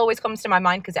just kind of always comes to my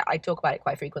mind because I talk about it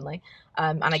quite frequently,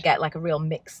 and I get like a real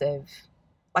mix of,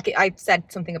 like, I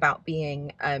said something about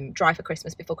being dry for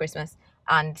Christmas, before Christmas,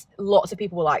 and lots of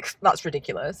people were like, that's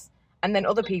ridiculous, and then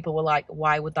other people were like,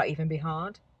 why would that even be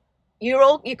hard?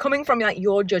 You're coming from like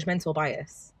your judgmental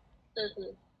bias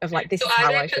of like, this is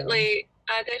how I feel.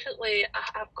 I definitely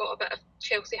have got a bit of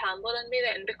Chelsea Handler in me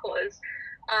then, because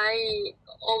I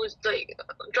always like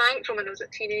drank from when I was a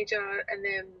teenager, and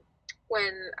then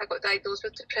when I got diagnosed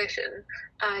with depression,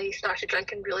 I started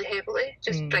drinking really heavily,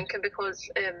 just drinking because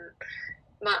I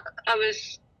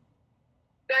was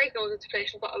diagnosed with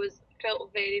depression, but I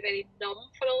felt very, very numb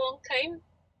for a long time.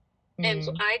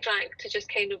 So I drank to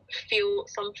just kind of feel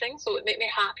something, so it made me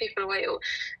happy for a while,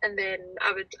 and then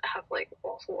I would have like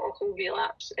awful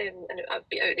relapse, and I'd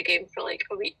be out of the game for like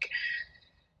a week.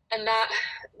 And that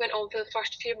went on for the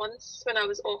first few months when I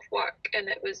was off work, and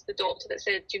it was the doctor that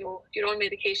said, you know, you're on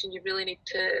medication, you really need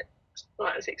to, well,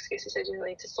 that was the excuse, he said you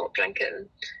really need to stop drinking.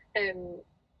 And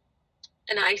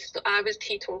I was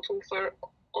teetotal for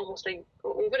almost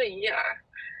over a year,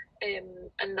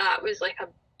 and that was like a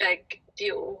big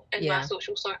deal in my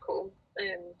social circle,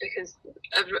 because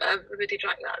everybody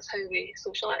drank. That's how we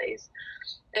socialise.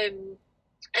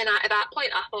 And at that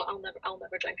point, I thought I'll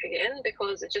never drink again,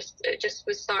 because it just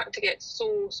was starting to get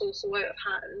so out of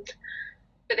hand.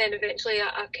 But then eventually,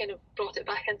 I kind of brought it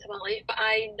back into my life. But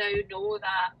I now know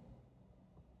that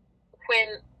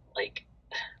when, like,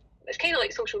 it's kind of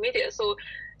like social media. So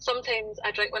sometimes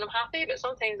I drink when I'm happy, but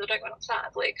sometimes I drink when I'm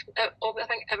sad. Like, I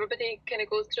think everybody kind of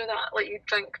goes through that. Like, you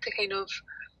drink to kind of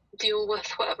deal with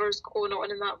whatever's going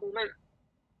on in that moment.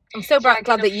 I'm so glad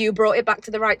that you brought it back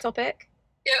to the right topic.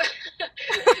 Yeah.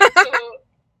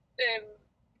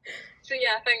 So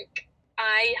yeah, I think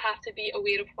I have to be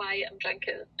aware of why I'm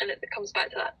drinking, and it comes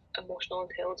back to that emotional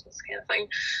intelligence kind of thing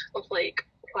of like,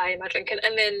 why am I drinking?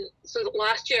 And then, so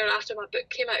last year after my book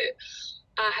came out,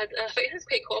 I think it's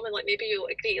quite common, like maybe you'll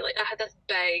agree, like I had this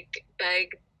big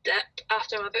dip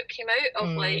after my book came out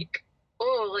of like,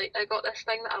 oh, like I got this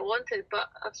thing that I wanted, but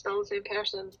I'm still the same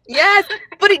person. Yes,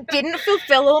 but it didn't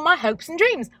fulfill all my hopes and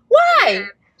dreams. Why? Yeah.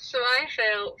 So I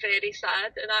felt very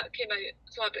sad, and that came out.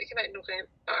 So my book came out in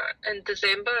November, and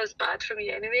December is bad for me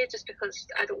anyway, just because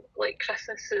I don't like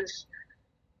Christmas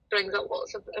brings up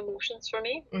lots of emotions for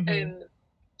me.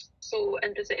 So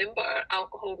in December,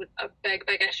 alcohol was a big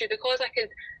issue because I could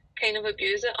kind of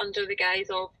abuse it under the guise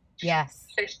of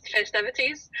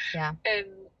festivities. Yeah.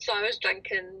 So I was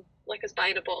drinking, like I was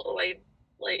buying a bottle of wine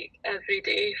like every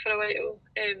day for a while.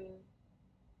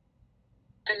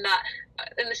 And that,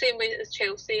 in the same way as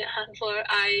Chelsea at Handler,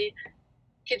 I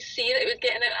could see that it was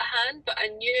getting out of hand, but I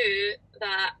knew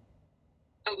that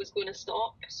I was going to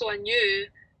stop. So I knew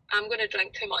I'm going to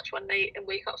drink too much one night and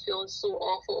wake up feeling so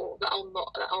awful that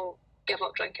I'll give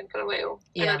up drinking for a while.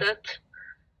 Yeah. And I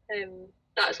did.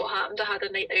 That's what happened. I had a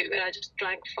night out where I just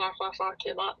drank far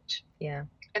too much. Yeah.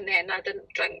 And then I didn't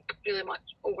drink really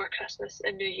much over Christmas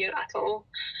and New Year at all.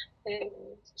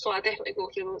 So I definitely go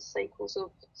through those cycles of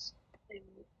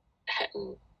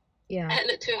hitting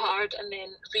it too hard and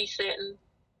then resetting.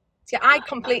 See, I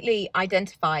completely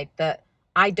identified that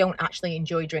I don't actually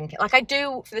enjoy drinking. Like I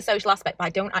do for the social aspect, but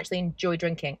I don't actually enjoy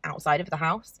drinking outside of the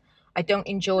house. I don't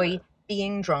enjoy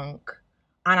being drunk.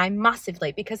 And I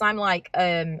massively, because I'm like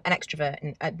an extrovert,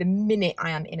 and at the minute I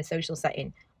am in a social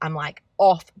setting, I'm like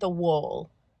off the wall,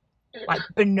 like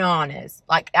bananas.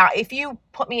 Like if you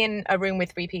put me in a room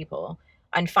with 3 people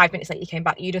and 5 minutes later you came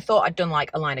back, you'd have thought I'd done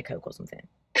like a line of coke or something.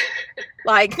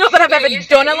 Like, not that I've ever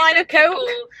done a line of coke.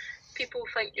 People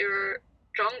think you're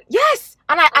drunk. Yes,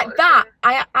 and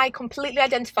I completely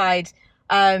identified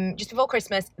just before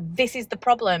Christmas. This is the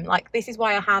problem. Like, this is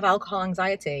why I have alcohol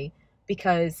anxiety,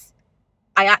 because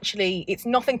it's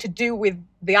nothing to do with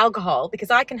the alcohol, because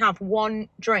I can have one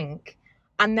drink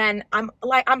and then I'm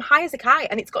high as a kite,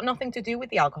 and it's got nothing to do with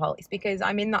the alcohol. It's because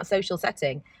I'm in that social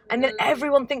setting, and then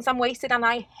everyone thinks I'm wasted, and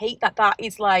I hate that. That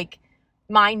is like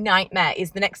my nightmare.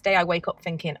 Is the next day I wake up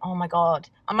thinking, oh my God.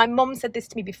 And my mum said this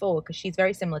to me before, because she's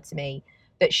very similar to me,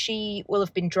 that she will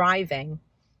have been driving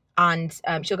and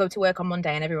she'll go to work on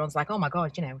Monday and everyone's like, oh my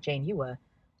God, you know, Jane, you were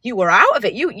out of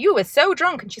it. You were so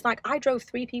drunk. And she's like, I drove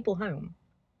 3 people home.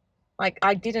 Like,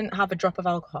 I didn't have a drop of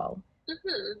alcohol.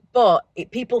 But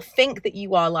people think that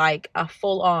you are like a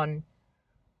full on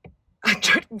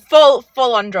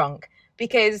drunk,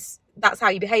 because that's how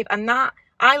you behave. And that,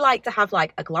 I like to have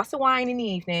like a glass of wine in the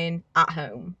evening at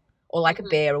home, or like a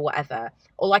beer or whatever.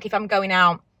 Or like if I'm going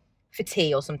out for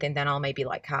tea or something, then I'll maybe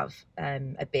like have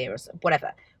a beer or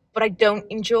whatever. But I don't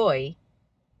enjoy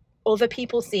other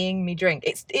people seeing me drink.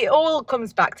 It all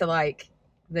comes back to like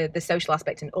the social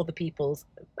aspect and other people's,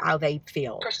 how they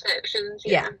feel. Perceptions.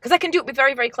 Yeah, because I can do it with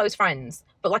very, very close friends.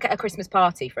 But like at a Christmas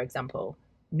party, for example,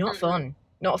 not fun.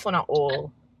 Not fun at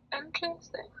all.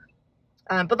 Interesting.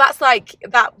 But that's like,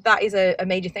 that is a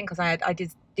major thing, because I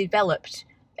developed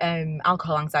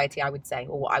alcohol anxiety, I would say,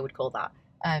 or what I would call that,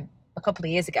 a couple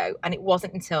of years ago. And it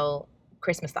wasn't until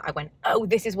Christmas that I went, oh,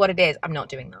 this is what it is. I'm not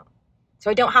doing that.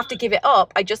 So I don't have to give it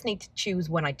up. I just need to choose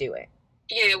when I do it.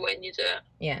 Yeah, when you do it.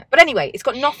 Yeah. But anyway, it's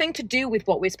got nothing to do with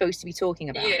what we're supposed to be talking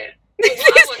about. Yeah. What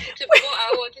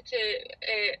I wanted to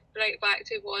write back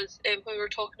to was when we were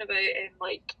talking about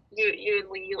like you and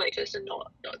Lee, like just and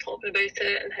not talking about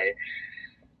it, and how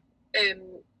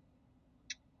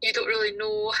you don't really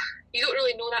know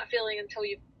that feeling until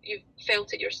you've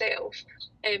felt it yourself.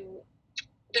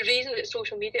 The reason that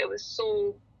social media was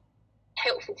so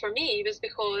helpful for me was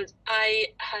because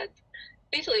I had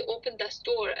basically opened this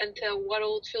door into a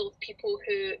world full of people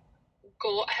who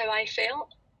got how I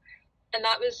felt, and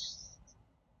that was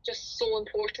just so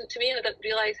important to me, and I didn't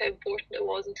realise how important it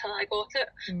was until I got it,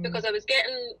 because I was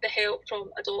getting the help from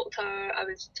a doctor, I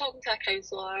was talking to a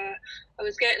counsellor, I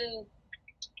was getting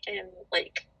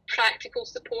like practical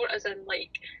support, as in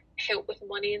like help with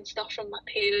money and stuff from my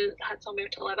parents. I had somewhere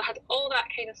to live, I had all that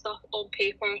kind of stuff on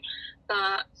paper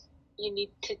that you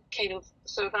need to kind of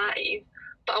survive,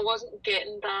 but I wasn't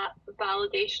getting that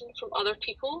validation from other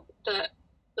people that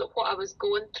what I was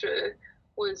going through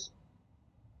was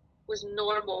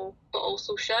normal, but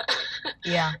also shit.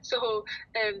 Yeah. So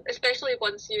especially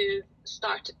once you've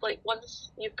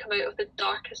come out of the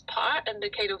darkest part and the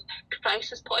kind of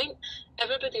crisis point,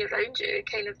 everybody around you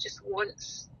kind of just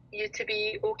wants you to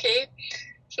be okay.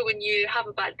 So when you have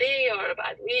a bad day or a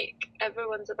bad week,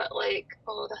 everyone's a bit like,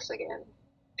 oh, this again.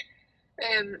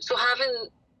 So having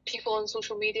people on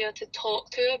social media to talk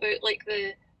to about like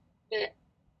the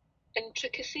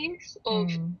intricacies of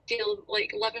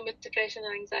living with depression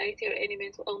and anxiety or any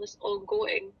mental illness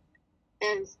ongoing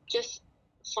is just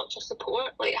such a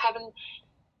support. Like having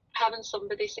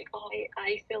somebody say, oh,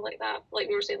 I feel like that, like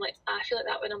we were saying, like I feel like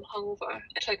that when I'm hungover,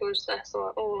 it triggers this,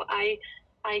 or oh, I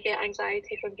get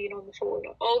anxiety from being on the phone.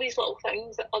 All these little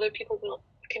things that other people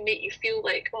can make you feel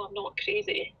like, oh, I'm not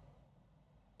crazy.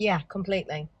 Yeah,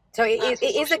 completely. So it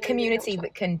is a community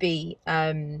that can be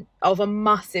of a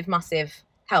massive, massive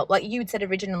help. Like you'd said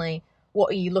originally, what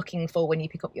are you looking for when you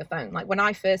pick up your phone? Like when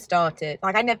I first started,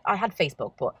 like I had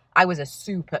Facebook, but I was a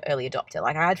super early adopter.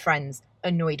 Like I had friends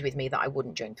annoyed with me that I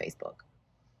wouldn't join Facebook.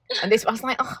 And this, I was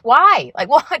like, oh, why? Like,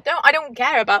 well, I don't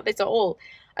care about this at all.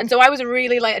 And so I was a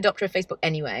really late adopter of Facebook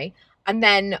anyway. And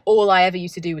then all I ever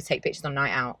used to do was take pictures on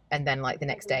night out. And then like the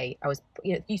next day I was,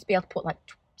 used to be able to put like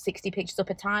 60 pictures up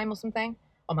a time or something.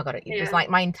 Oh my God, it was like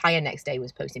my entire next day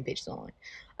was posting pictures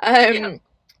online.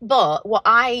 But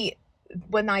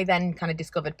when I then kind of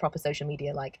discovered proper social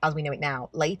media, like as we know it now,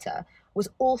 later, was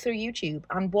all through YouTube.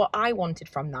 And what I wanted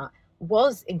from that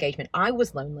was engagement. I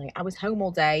was lonely. I was home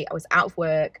all day. I was out of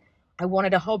work. I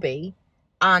wanted a hobby.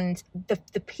 And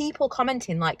the people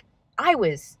commenting, like, it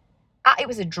was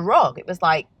a drug. It was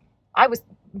like, I was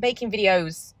making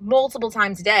videos multiple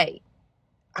times a day.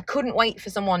 I couldn't wait for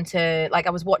someone to, like, I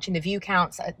was watching the view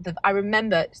counts. I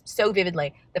remember so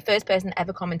vividly, the first person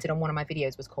ever commented on one of my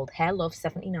videos was called Hair Love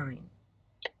 79.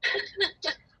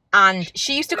 And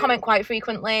she used to comment quite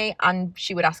frequently, and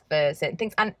she would ask for certain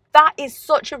things. And that is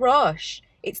such a rush.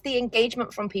 It's the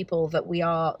engagement from people that we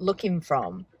are looking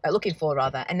for.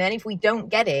 And then if we don't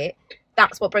get it,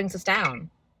 that's what brings us down.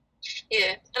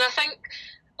 Yeah, and I think,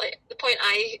 like, the point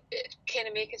I kind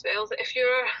of make as well is that if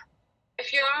you're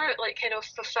like kind of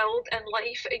fulfilled in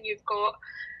life and you've got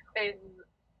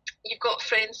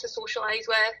friends to socialise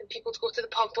with and people to go to the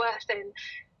pub with, then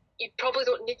you probably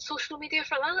don't need social media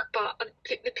for that. But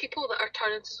the people that are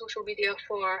turning to social media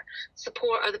for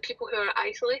support are the people who are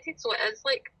isolated. So it is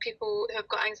like people who have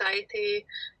got anxiety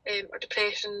or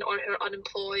depression, or who are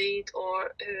unemployed,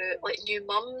 or who like new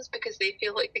mums because they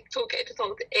feel like they don't get to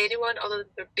talk to anyone other than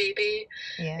their baby.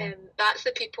 That's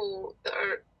the people that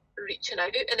are reaching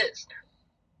out, and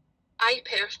I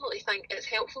personally think it's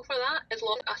helpful for that, as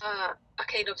long as a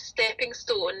kind of stepping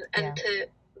stone into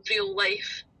real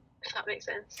life, if that makes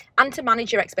sense. And to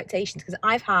manage your expectations, because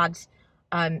I've had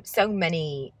so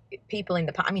many people in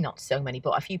the past, I mean not so many,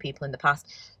 but a few people in the past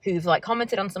who've like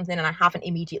commented on something and I haven't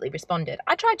immediately responded.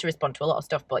 I tried to respond to a lot of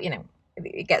stuff, but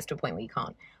it gets to a point where you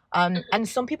can't. And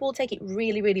some people will take it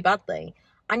really, really badly.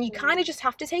 And you kind of just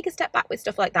have to take a step back with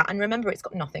stuff like that and remember it's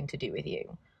got nothing to do with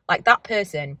you. Like that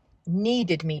person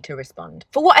needed me to respond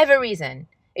for whatever reason.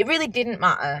 It really didn't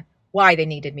matter why they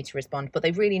needed me to respond, but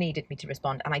they really needed me to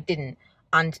respond and I didn't.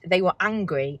 And they were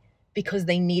angry because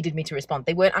they needed me to respond.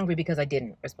 They weren't angry because I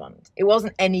didn't respond. It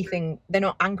wasn't anything. They're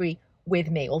not angry with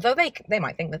me, although they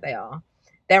might think that they are.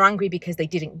 They're angry because they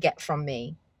didn't get from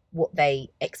me what they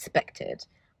expected.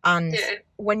 And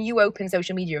when you open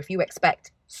social media, if you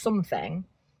expect something,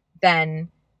 then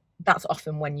that's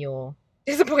often when you're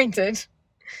disappointed.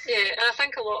 Yeah, and I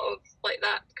think a lot of like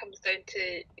that comes down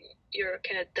to your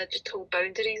kind of digital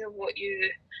boundaries and what you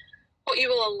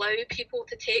will allow people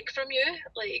to take from you.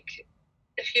 Like,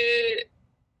 if you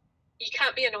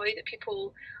can't be annoyed at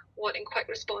people wanting quick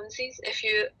responses if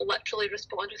you literally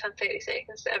respond within 30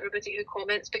 seconds to everybody who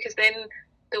comments, because then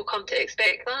they'll come to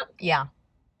expect that. Yeah.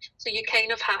 So you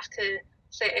kind of have to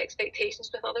set expectations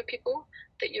with other people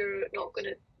that you're not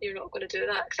gonna do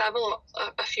that. Because I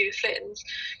have a few friends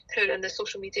who are in the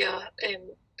social media,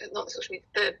 not the social media,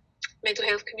 the mental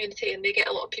health community, and they get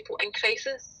a lot of people in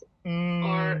crisis,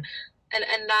 or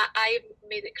and that I've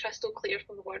made it crystal clear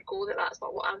from the word go that that's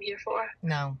not what I'm here for.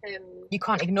 No, you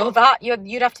can't ignore that.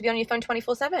 You'd have to be on your phone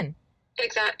 24/7.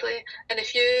 Exactly, and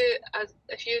if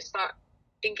you start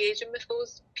engaging with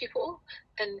those people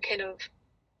and kind of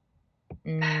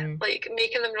like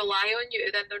making them rely on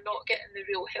you, then they're not getting the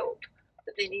real help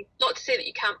that they need. Not to say that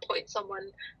you can't point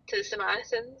someone to the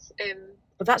Samaritans.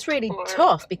 But that's really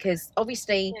tough, because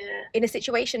obviously in a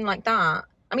situation like that,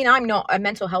 I mean, I'm not a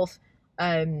mental health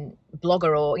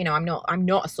blogger, or I'm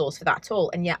not a source for that at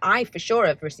all, and yet I for sure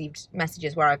have received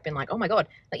messages where I've been like, oh my god,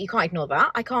 like, you can't ignore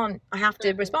that, I have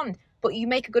to respond. But you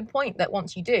make a good point that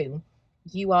once you do,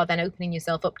 you are then opening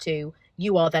yourself up to,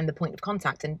 you are then the point of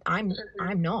contact, and I'm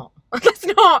not. That's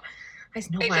not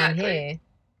exactly why I'm here.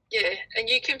 Yeah, and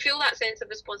you can feel that sense of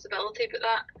responsibility, but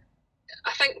that,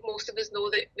 I think most of us know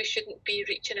that we shouldn't be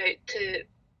reaching out to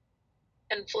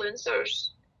influencers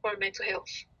for mental health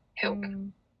help.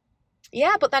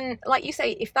 Yeah, but then, like you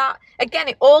say, if that, again,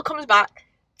 it all comes back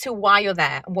to why you're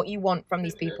there and what you want from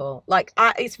these people. Like,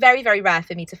 it's very, very rare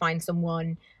for me to find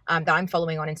someone that I'm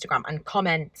following on Instagram and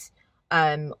comment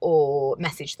or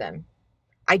message them.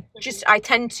 I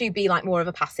tend to be like more of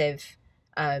a passive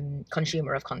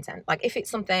consumer of content. Like if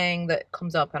it's something that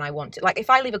comes up and I want to, like if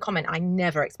I leave a comment, I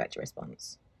never expect a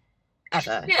response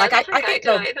ever. Yeah, like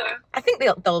I think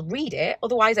they'll read it,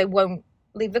 otherwise I won't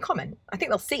leave the comment. I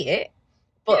think they'll see it,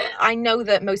 but I know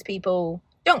that most people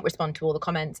don't respond to all the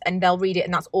comments, and they'll read it,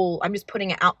 and that's all. I'm just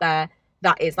putting it out there.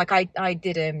 That is like I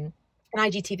did an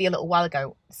IGTV a little while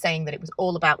ago saying that it was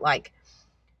all about like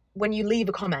when you leave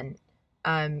a comment,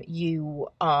 you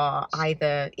are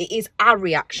either, it is a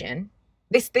reaction.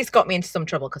 This got me into some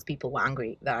trouble because people were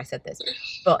angry that I said this,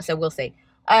 but so we'll see.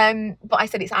 But I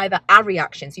said it's either a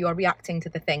reaction, so you are reacting to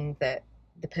the thing that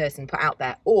the person put out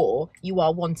there, or you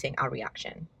are wanting a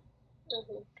reaction.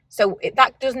 So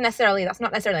that's not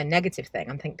necessarily a negative thing.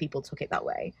 I think people took it that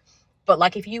way. But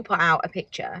like if you put out a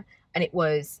picture and it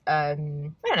was, I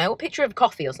don't know, a picture of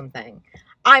coffee or something,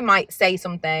 I might say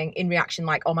something in reaction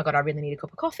like, oh my God, I really need a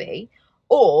cup of coffee.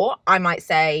 Or I might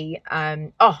say,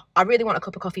 oh, I really want a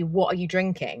cup of coffee. What are you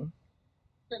drinking?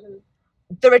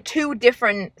 There are two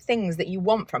different things that you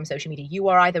want from social media. You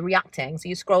are either reacting, so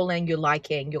you're scrolling, you're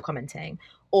liking, you're commenting,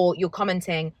 or you're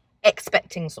commenting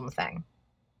expecting something.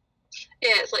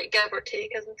 Yeah, it's like give or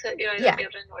take, isn't it? You're either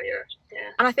giving or you're,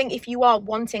 And I think if you are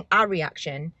wanting a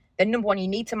reaction, then number one, you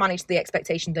need to manage the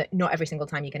expectation that not every single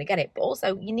time you're going to get it. But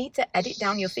also, you need to edit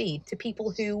down your feed to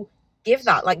people who give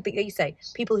that, like you say,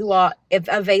 people who are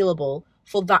available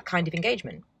for that kind of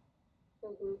engagement.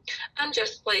 And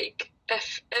just like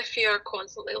if you're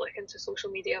constantly looking to social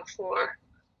media for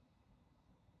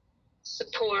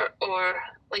support or,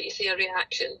 like you say, a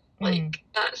reaction, like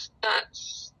that's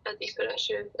a deeper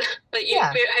issue. Like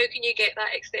how can you get that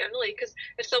externally? Because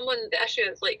the issue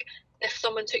is like if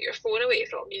someone took your phone away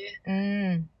from you,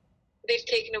 they've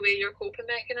taken away your coping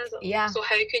mechanism. So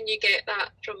how can you get that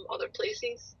from other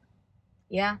places?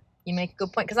 Yeah, you make a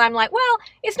good point, because I'm like, well,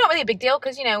 it's not really a big deal,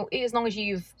 because, you know, as long as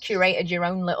you've curated your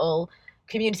own little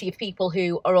community of people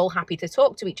who are all happy to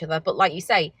talk to each other. But like you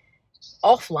say,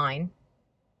 offline,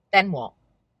 then what?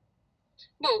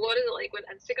 Well, what is it like when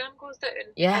Instagram goes down?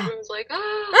 Yeah. Everyone's like,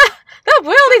 the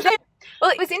world is...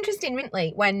 Well, it was interesting,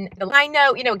 recently, when I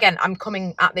know, you know, again, I'm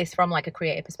coming at this from like a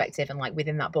creative perspective and like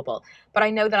within that bubble, but I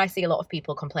know that I see a lot of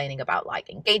people complaining about like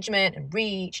engagement and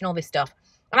reach and all this stuff.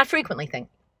 And I frequently think,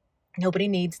 nobody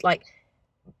needs, like,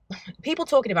 people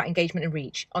talking about engagement and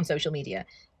reach on social media.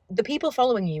 The people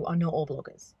following you are not all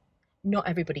bloggers. Not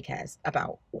everybody cares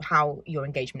about how your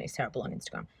engagement is terrible on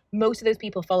Instagram. Most of those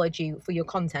people followed you for your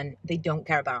content. They don't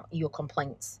care about your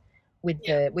complaints with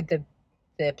the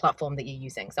platform that you're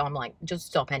using. So I'm like, just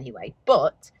stop anyway.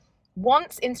 But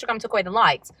once Instagram took away the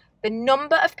likes, the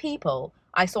number of people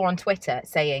I saw on Twitter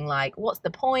saying like, what's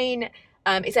the point?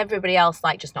 Is everybody else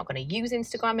like just not going to use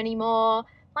Instagram anymore?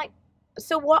 Like,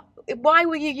 so what? Why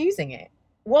were you using it?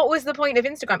 What was the point of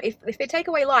Instagram? If they take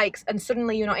away likes and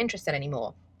suddenly you're not interested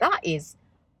anymore, that is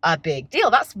a big deal.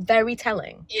 That's very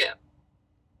telling. Yeah.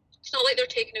 It's not like they're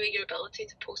taking away your ability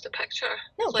to post a picture.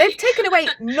 No, they've taken away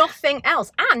nothing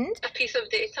else. And a piece of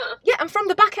data. Yeah, and from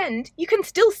the back end, you can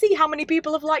still see how many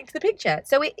people have liked the picture.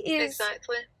 So it is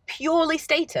purely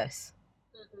status.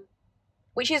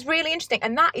 Which is really interesting.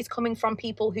 And that is coming from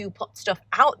people who put stuff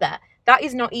out there. That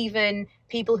is not even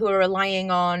people who are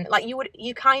relying on, like,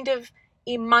 you kind of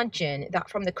imagine that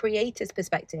from the creator's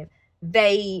perspective,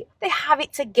 they have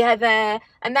it together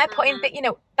and they're putting, you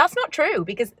know, that's not true,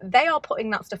 because they are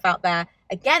putting that stuff out there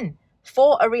again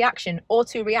for a reaction or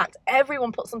to react.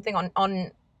 Everyone puts something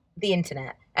on the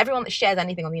internet. Everyone that shares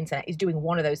anything on the internet is doing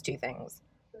one of those two things.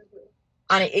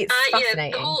 And it's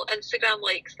fascinating. Yeah, the whole Instagram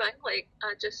likes thing, like,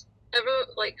 I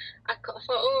thought,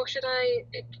 oh, should I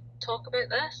talk about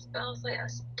this? But I was like, I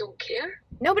just don't care.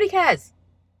 Nobody cares.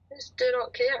 I just do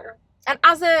not care. And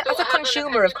as a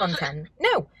consumer of content,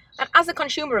 and as a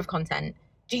consumer of content,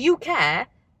 do you care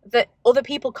that other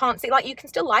people can't see? Like, you can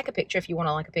still like a picture if you want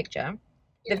to like a picture.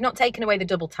 They've not taken away the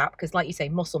double tap, because, like you say,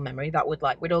 muscle memory, that would,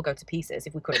 like, we'd all go to pieces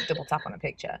if we couldn't double tap on a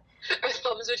picture. Our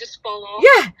thumbs would just fall off.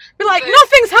 Yeah, be like,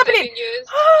 nothing's happening.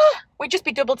 We'd just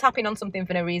be double tapping on something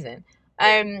for no reason.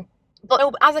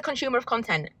 But as a consumer of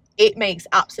content, it makes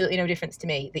absolutely no difference to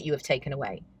me that you have taken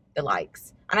away the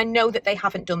likes. And I know that they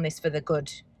haven't done this for the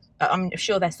good. I'm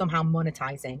sure they're somehow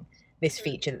monetizing this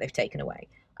feature that they've taken away.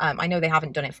 I know they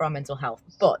haven't done it for our mental health,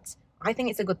 but I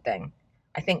think it's a good thing.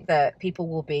 I think that people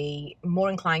will be more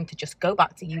inclined to just go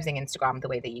back to using Instagram the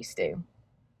way they used to.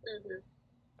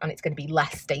 And it's going to be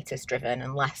less status driven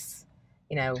and less,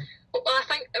 you know. Well, I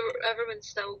think everyone's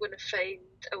still going to find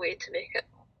a way to make it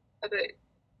about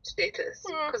status,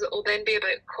 because it will then be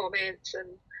about comments and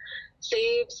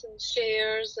saves and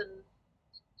shares, and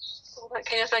all that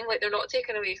kind of thing. Like, they're not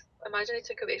taking away. Imagine they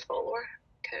took away follower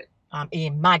count.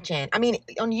 Imagine. I mean,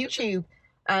 on YouTube,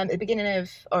 at the beginning of,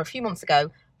 or a few months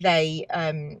ago, they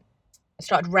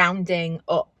started rounding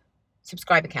up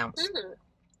subscriber counts,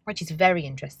 which is very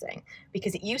interesting,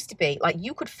 because it used to be like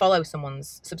you could follow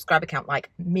someone's subscriber count like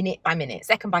minute by minute,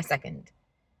 second by second.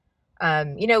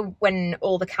 You know, when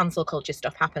all the cancel culture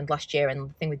stuff happened last year and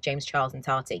the thing with James Charles and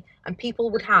Tati, and people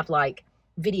would have like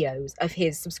videos of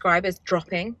his subscribers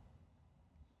dropping,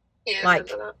 like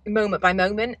moment by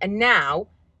moment. And now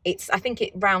I think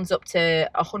it rounds up to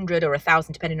 100 or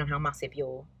 1,000, depending on how massive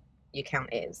your count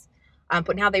is.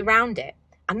 But now they round it.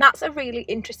 And that's a really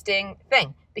interesting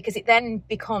thing, because it then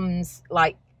becomes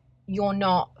like you're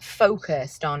not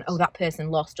focused on, oh, that person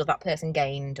lost or that person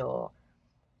gained, or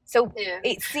so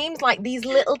it seems like these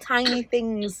little tiny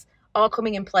things are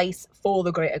coming in place for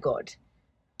the greater good.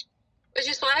 Which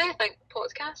is why I think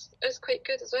podcast is quite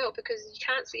good as well, because you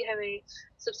can't see how many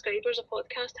subscribers a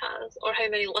podcast has or how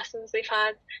many listens they've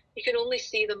had. You can only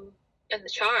see them in the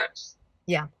charts.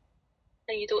 Yeah.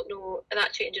 And you don't know, and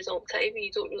that changes all the time, and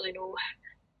you don't really know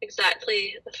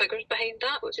exactly the figures behind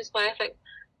that, which is why I think,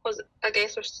 because I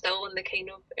guess we're still in the kind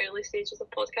of early stages of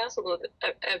podcasts, although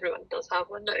everyone does have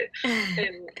one now.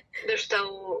 There's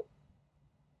still,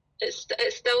 it's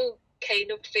still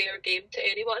kind of fair game to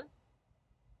anyone.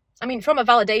 I mean, from a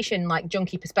validation like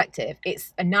junkie perspective,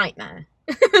 it's a nightmare.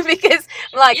 Because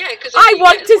like I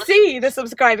want to see the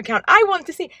subscriber count. I want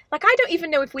to see, like, I don't even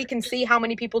know if we can see how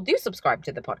many people do subscribe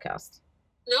to the podcast.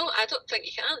 No, I don't think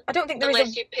you can. I don't think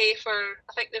unless you pay for,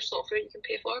 I think there's software you can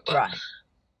pay for, but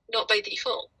not by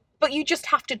default. But you just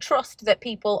have to trust that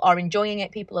people are enjoying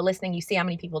it, people are listening, you see how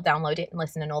many people download it and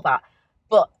listen and all that.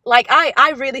 But like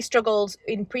I really struggled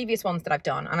in previous ones that I've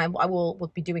done, and I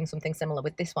will be doing something similar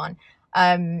with this one,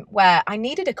 where I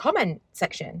needed a comment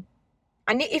section.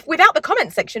 If without the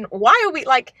comment section, why are we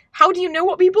like? How do you know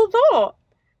what people thought?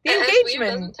 The engagement.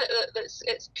 Weird, isn't it?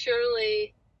 It's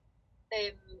purely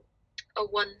a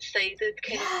one-sided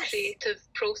kind of creative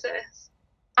process.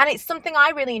 And it's something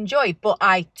I really enjoy, but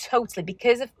I totally,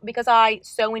 because I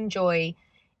so enjoy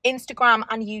Instagram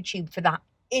and YouTube for that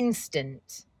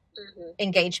instant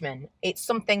engagement. It's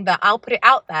something that I'll put it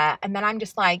out there, and then I'm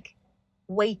just like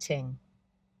waiting.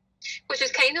 Which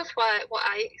is kind of what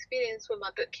I experienced when my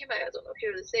book came out. I don't know if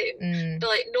you're the same. But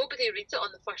like, nobody reads it on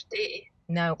the first day.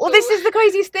 No. Well, this is the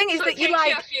craziest thing, is so that you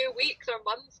like a few weeks or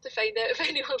months to find out if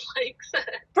anyone likes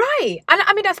it. Right. And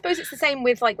I mean, I suppose it's the same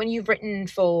with like when you've written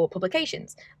for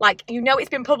publications. Like, you know, it's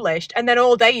been published, and then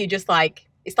all day you just like,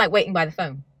 it's like waiting by the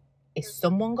phone. Is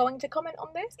someone going to comment on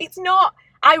this? It's not.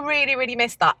 I really, really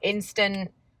miss that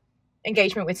instant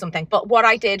engagement with something. But what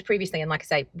I did previously, and like I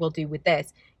say, we'll do with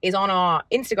this, is on our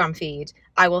Instagram feed,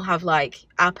 I will have like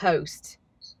our post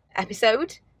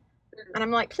episode, and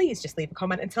I'm like, please just leave a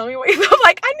comment and tell me what you feel.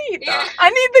 Like, I need that. I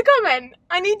need the comment.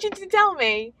 I need you to tell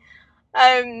me,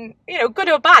 you know, good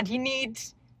or bad. You need,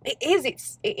 it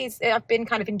is, I've been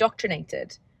kind of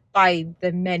indoctrinated by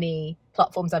the many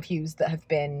platforms I've used that have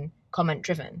been comment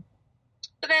driven.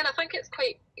 But then I think it's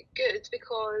quite good,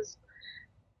 because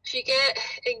if you get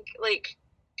like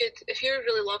good, if you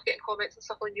really love getting comments and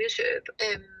stuff on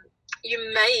YouTube,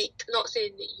 you might, not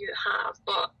saying that you have,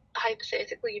 but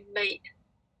hypothetically you might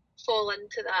fall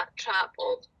into that trap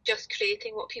of just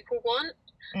creating what people want.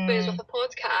 Whereas with a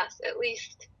podcast, at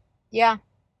least, you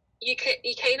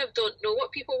kind of don't know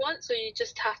what people want, so you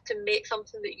just have to make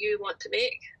something that you want to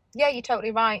make. Yeah, you're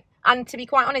totally right. And to be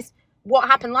quite honest, what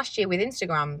happened last year with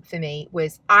Instagram for me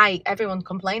was everyone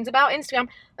complains about Instagram.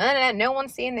 No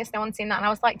one's seeing this, no one's seeing that. And I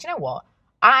was like, do you know what?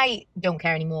 I don't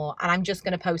care anymore. And I'm just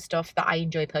going to post stuff that I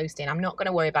enjoy posting. I'm not going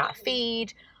to worry about a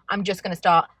feed. I'm just going to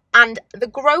start. And the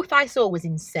growth I saw was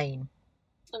insane.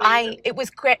 It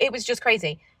was just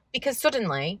crazy, because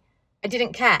suddenly I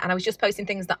didn't care, and I was just posting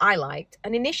things that I liked.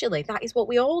 And initially, that is what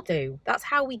we all do. That's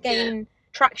how we gain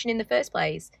traction in the first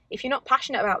place. If you're not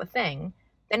passionate about the thing,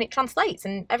 then it translates,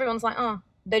 and everyone's like, oh,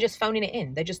 they're just phoning it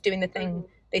in. They're just doing the thing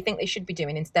they think they should be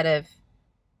doing instead of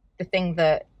the thing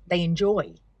that they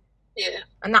enjoy. Yeah.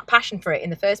 And that passion for it in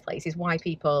the first place is why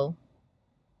people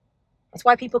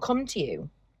come to you.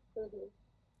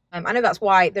 I know that's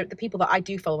why the people that I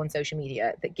do follow on social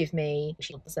media that give me,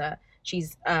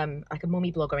 she's like a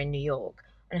mummy blogger in New York,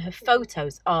 and her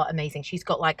photos are amazing. She's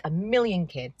got like 1 million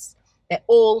kids. They're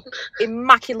all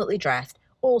immaculately dressed,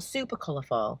 all super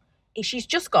colourful. She's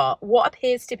just got what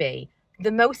appears to be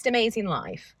the most amazing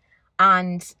life,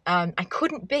 and I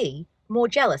couldn't be more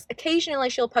jealous. Occasionally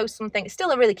she'll post something, it's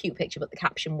still a really cute picture, but the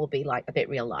caption will be like a bit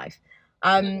real life.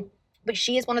 But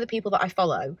she is one of the people that I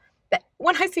follow that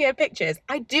when I see her pictures,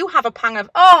 I do have a pang of,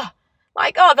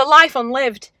 the life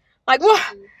unlived. Like, what?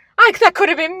 That could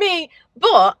have been me.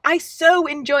 But I so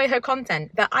enjoy her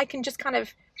content that I can just kind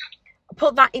of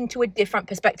put that into a different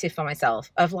perspective for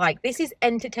myself of like, this is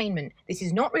entertainment. This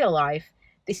is not real life.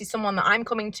 This is someone that I'm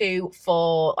coming to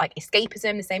for like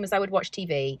escapism, the same as I would watch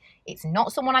TV. It's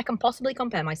not someone I can possibly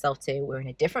compare myself to. We're in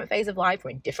a different phase of life.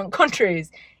 We're in different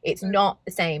countries. It's not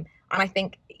the same. And I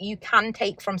think you can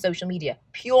take from social media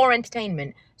pure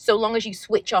entertainment so long as you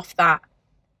switch off that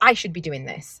I should be doing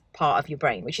this part of your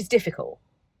brain, which is difficult.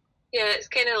 Yeah, it's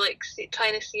kind of like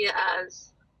trying to see it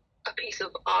as a piece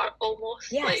of art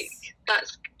almost. Yes. Like,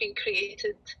 that's been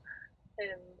created,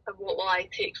 and what will I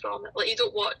take from it? Like, you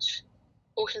don't watch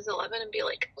Ocean's 11 and be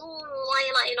like, oh, why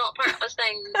am I not part of this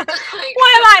thing? Like,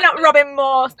 why am I not robbing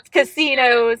more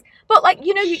casinos? But like,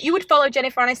 you know, you would follow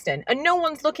Jennifer Aniston and no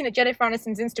one's looking at Jennifer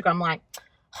Aniston's Instagram like,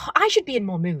 oh, I should be in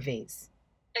more movies.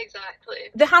 Exactly.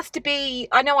 There has to be,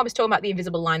 I know I was talking about the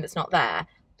invisible line that's not there,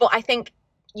 but I think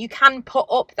you can put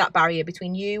up that barrier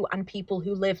between you and people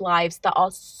who live lives that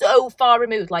are so far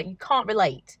removed, like you can't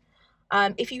relate.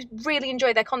 If you really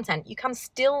enjoy their content, you can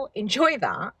still enjoy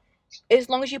that as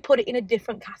long as you put it in a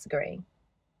different category.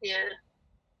 Yeah.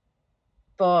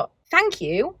 But thank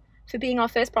you for being our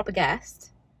first proper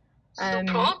guest. No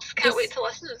props. Can't wait to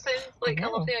listen. It sounds like I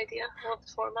love the idea. I love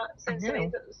the format. It sounds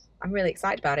amazing. I'm really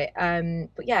excited about it.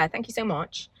 But yeah, thank you so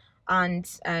much. And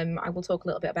I will talk a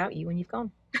little bit about you when you've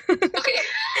gone. Okay.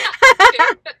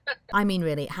 I mean,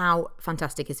 really, how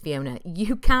fantastic is Fiona?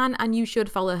 You can and you should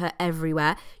follow her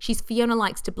everywhere. She's Fiona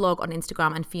Likes to blog on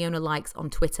Instagram and Fiona Likes on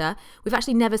Twitter. We've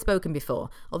actually never spoken before,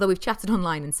 although we've chatted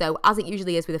online. And so, as it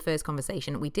usually is with the first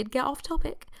conversation, we did get off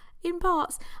topic in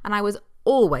parts. And I was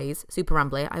always super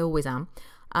rambly. I always am.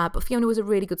 But Fiona was a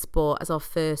really good sport as our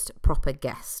first proper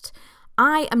guest.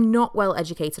 I am not well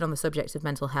educated on the subject of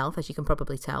mental health, as you can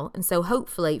probably tell, and so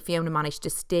hopefully Fiona managed to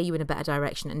steer you in a better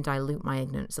direction and dilute my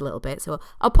ignorance a little bit. So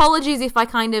apologies if I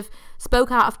kind of spoke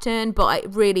out of turn, but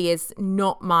it really is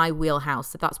not my wheelhouse.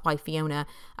 So that's why Fiona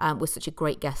was such a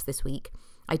great guest this week.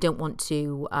 I don't want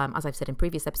to, as I've said in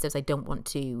previous episodes, I don't want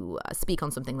to speak on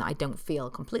something that I don't feel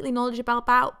completely knowledgeable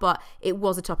about, but it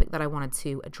was a topic that I wanted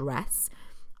to address.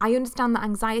 I understand that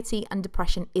anxiety and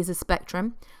depression is a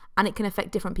spectrum, and it can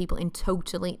affect different people in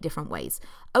totally different ways.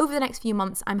 Over the next few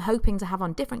months, I'm hoping to have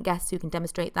on different guests who can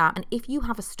demonstrate that. And if you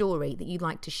have a story that you'd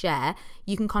like to share,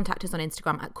 you can contact us on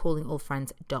Instagram at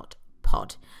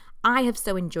callingallfriends.pod. I have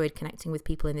so enjoyed connecting with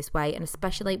people in this way, and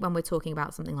especially when we're talking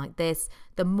about something like this,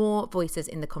 the more voices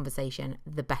in the conversation,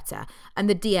 the better. And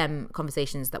the DM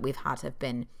conversations that we've had have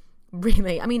been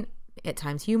really, I mean, at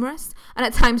times humorous, and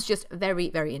at times just very,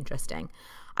 very interesting.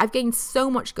 I've gained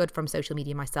so much good from social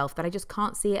media myself that I just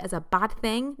can't see it as a bad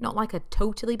thing, not like a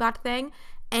totally bad thing.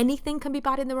 Anything can be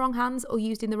bad in the wrong hands or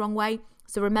used in the wrong way.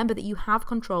 So remember that you have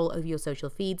control over your social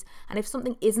feeds. And if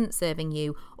something isn't serving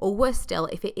you, or worse still,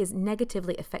 if it is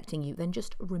negatively affecting you, then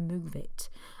just remove it.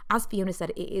 As Fiona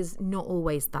said, it is not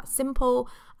always that simple,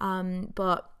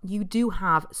 but you do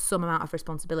have some amount of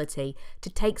responsibility to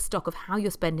take stock of how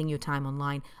you're spending your time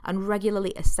online and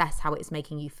regularly assess how it is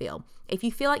making you feel. If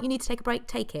you feel like you need to take a break,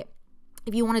 take it.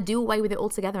 If you want to do away with it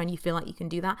altogether and you feel like you can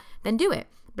do that, then do it.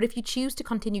 But if you choose to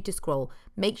continue to scroll,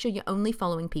 make sure you're only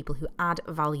following people who add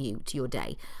value to your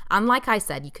day. And like I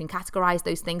said, you can categorize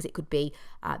those things. It could be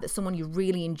that someone you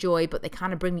really enjoy, but they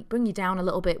kind of bring you down a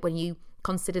little bit when you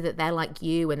consider that they're like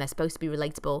you and they're supposed to be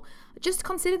relatable. Just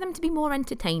consider them to be more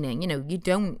entertaining. You know, you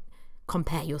don't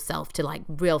compare yourself to like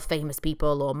real famous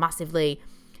people or massively...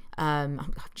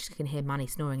 I'm just going to hear Manny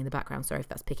snoring in the background. Sorry if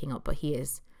that's picking up, but he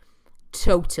is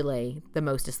totally the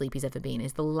most asleep he's ever been.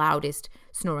 He's the loudest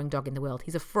snoring dog in the world.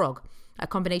 He's a frog, a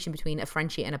combination between a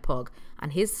Frenchie and a pug,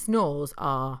 and his snores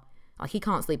are like, he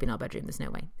can't sleep in our bedroom. There's no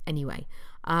way. Anyway,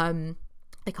 I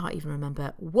can't even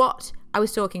remember what I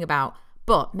was talking about,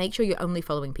 but make sure you're only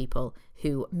following people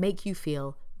who make you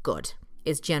feel good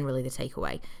is generally the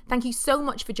takeaway. Thank you so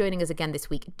much for joining us again this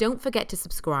week. Don't forget to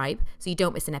subscribe so you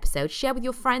don't miss an episode. Share with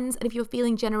your friends, and if you're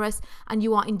feeling generous and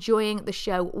you are enjoying the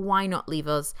show, why not leave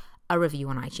us a review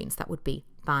on iTunes? That would be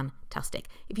fantastic.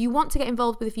 If you want to get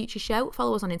involved with a future show,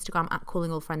 follow us on Instagram at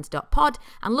callingallfriends.pod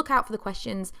and look out for the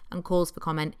questions and calls for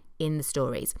comment in the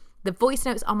stories. The voice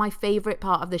notes are my favourite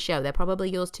part of the show. They're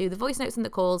probably yours too. The voice notes and the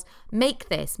calls make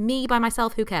this. Me by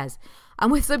myself, who cares?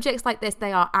 And with subjects like this,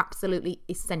 they are absolutely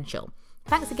essential.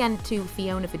 Thanks again to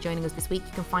Fiona for joining us this week.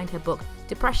 You can find her book,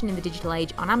 Depression in the Digital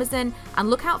Age, on Amazon,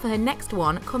 and look out for her next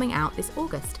one coming out this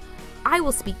August. I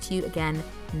will speak to you again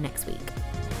next week.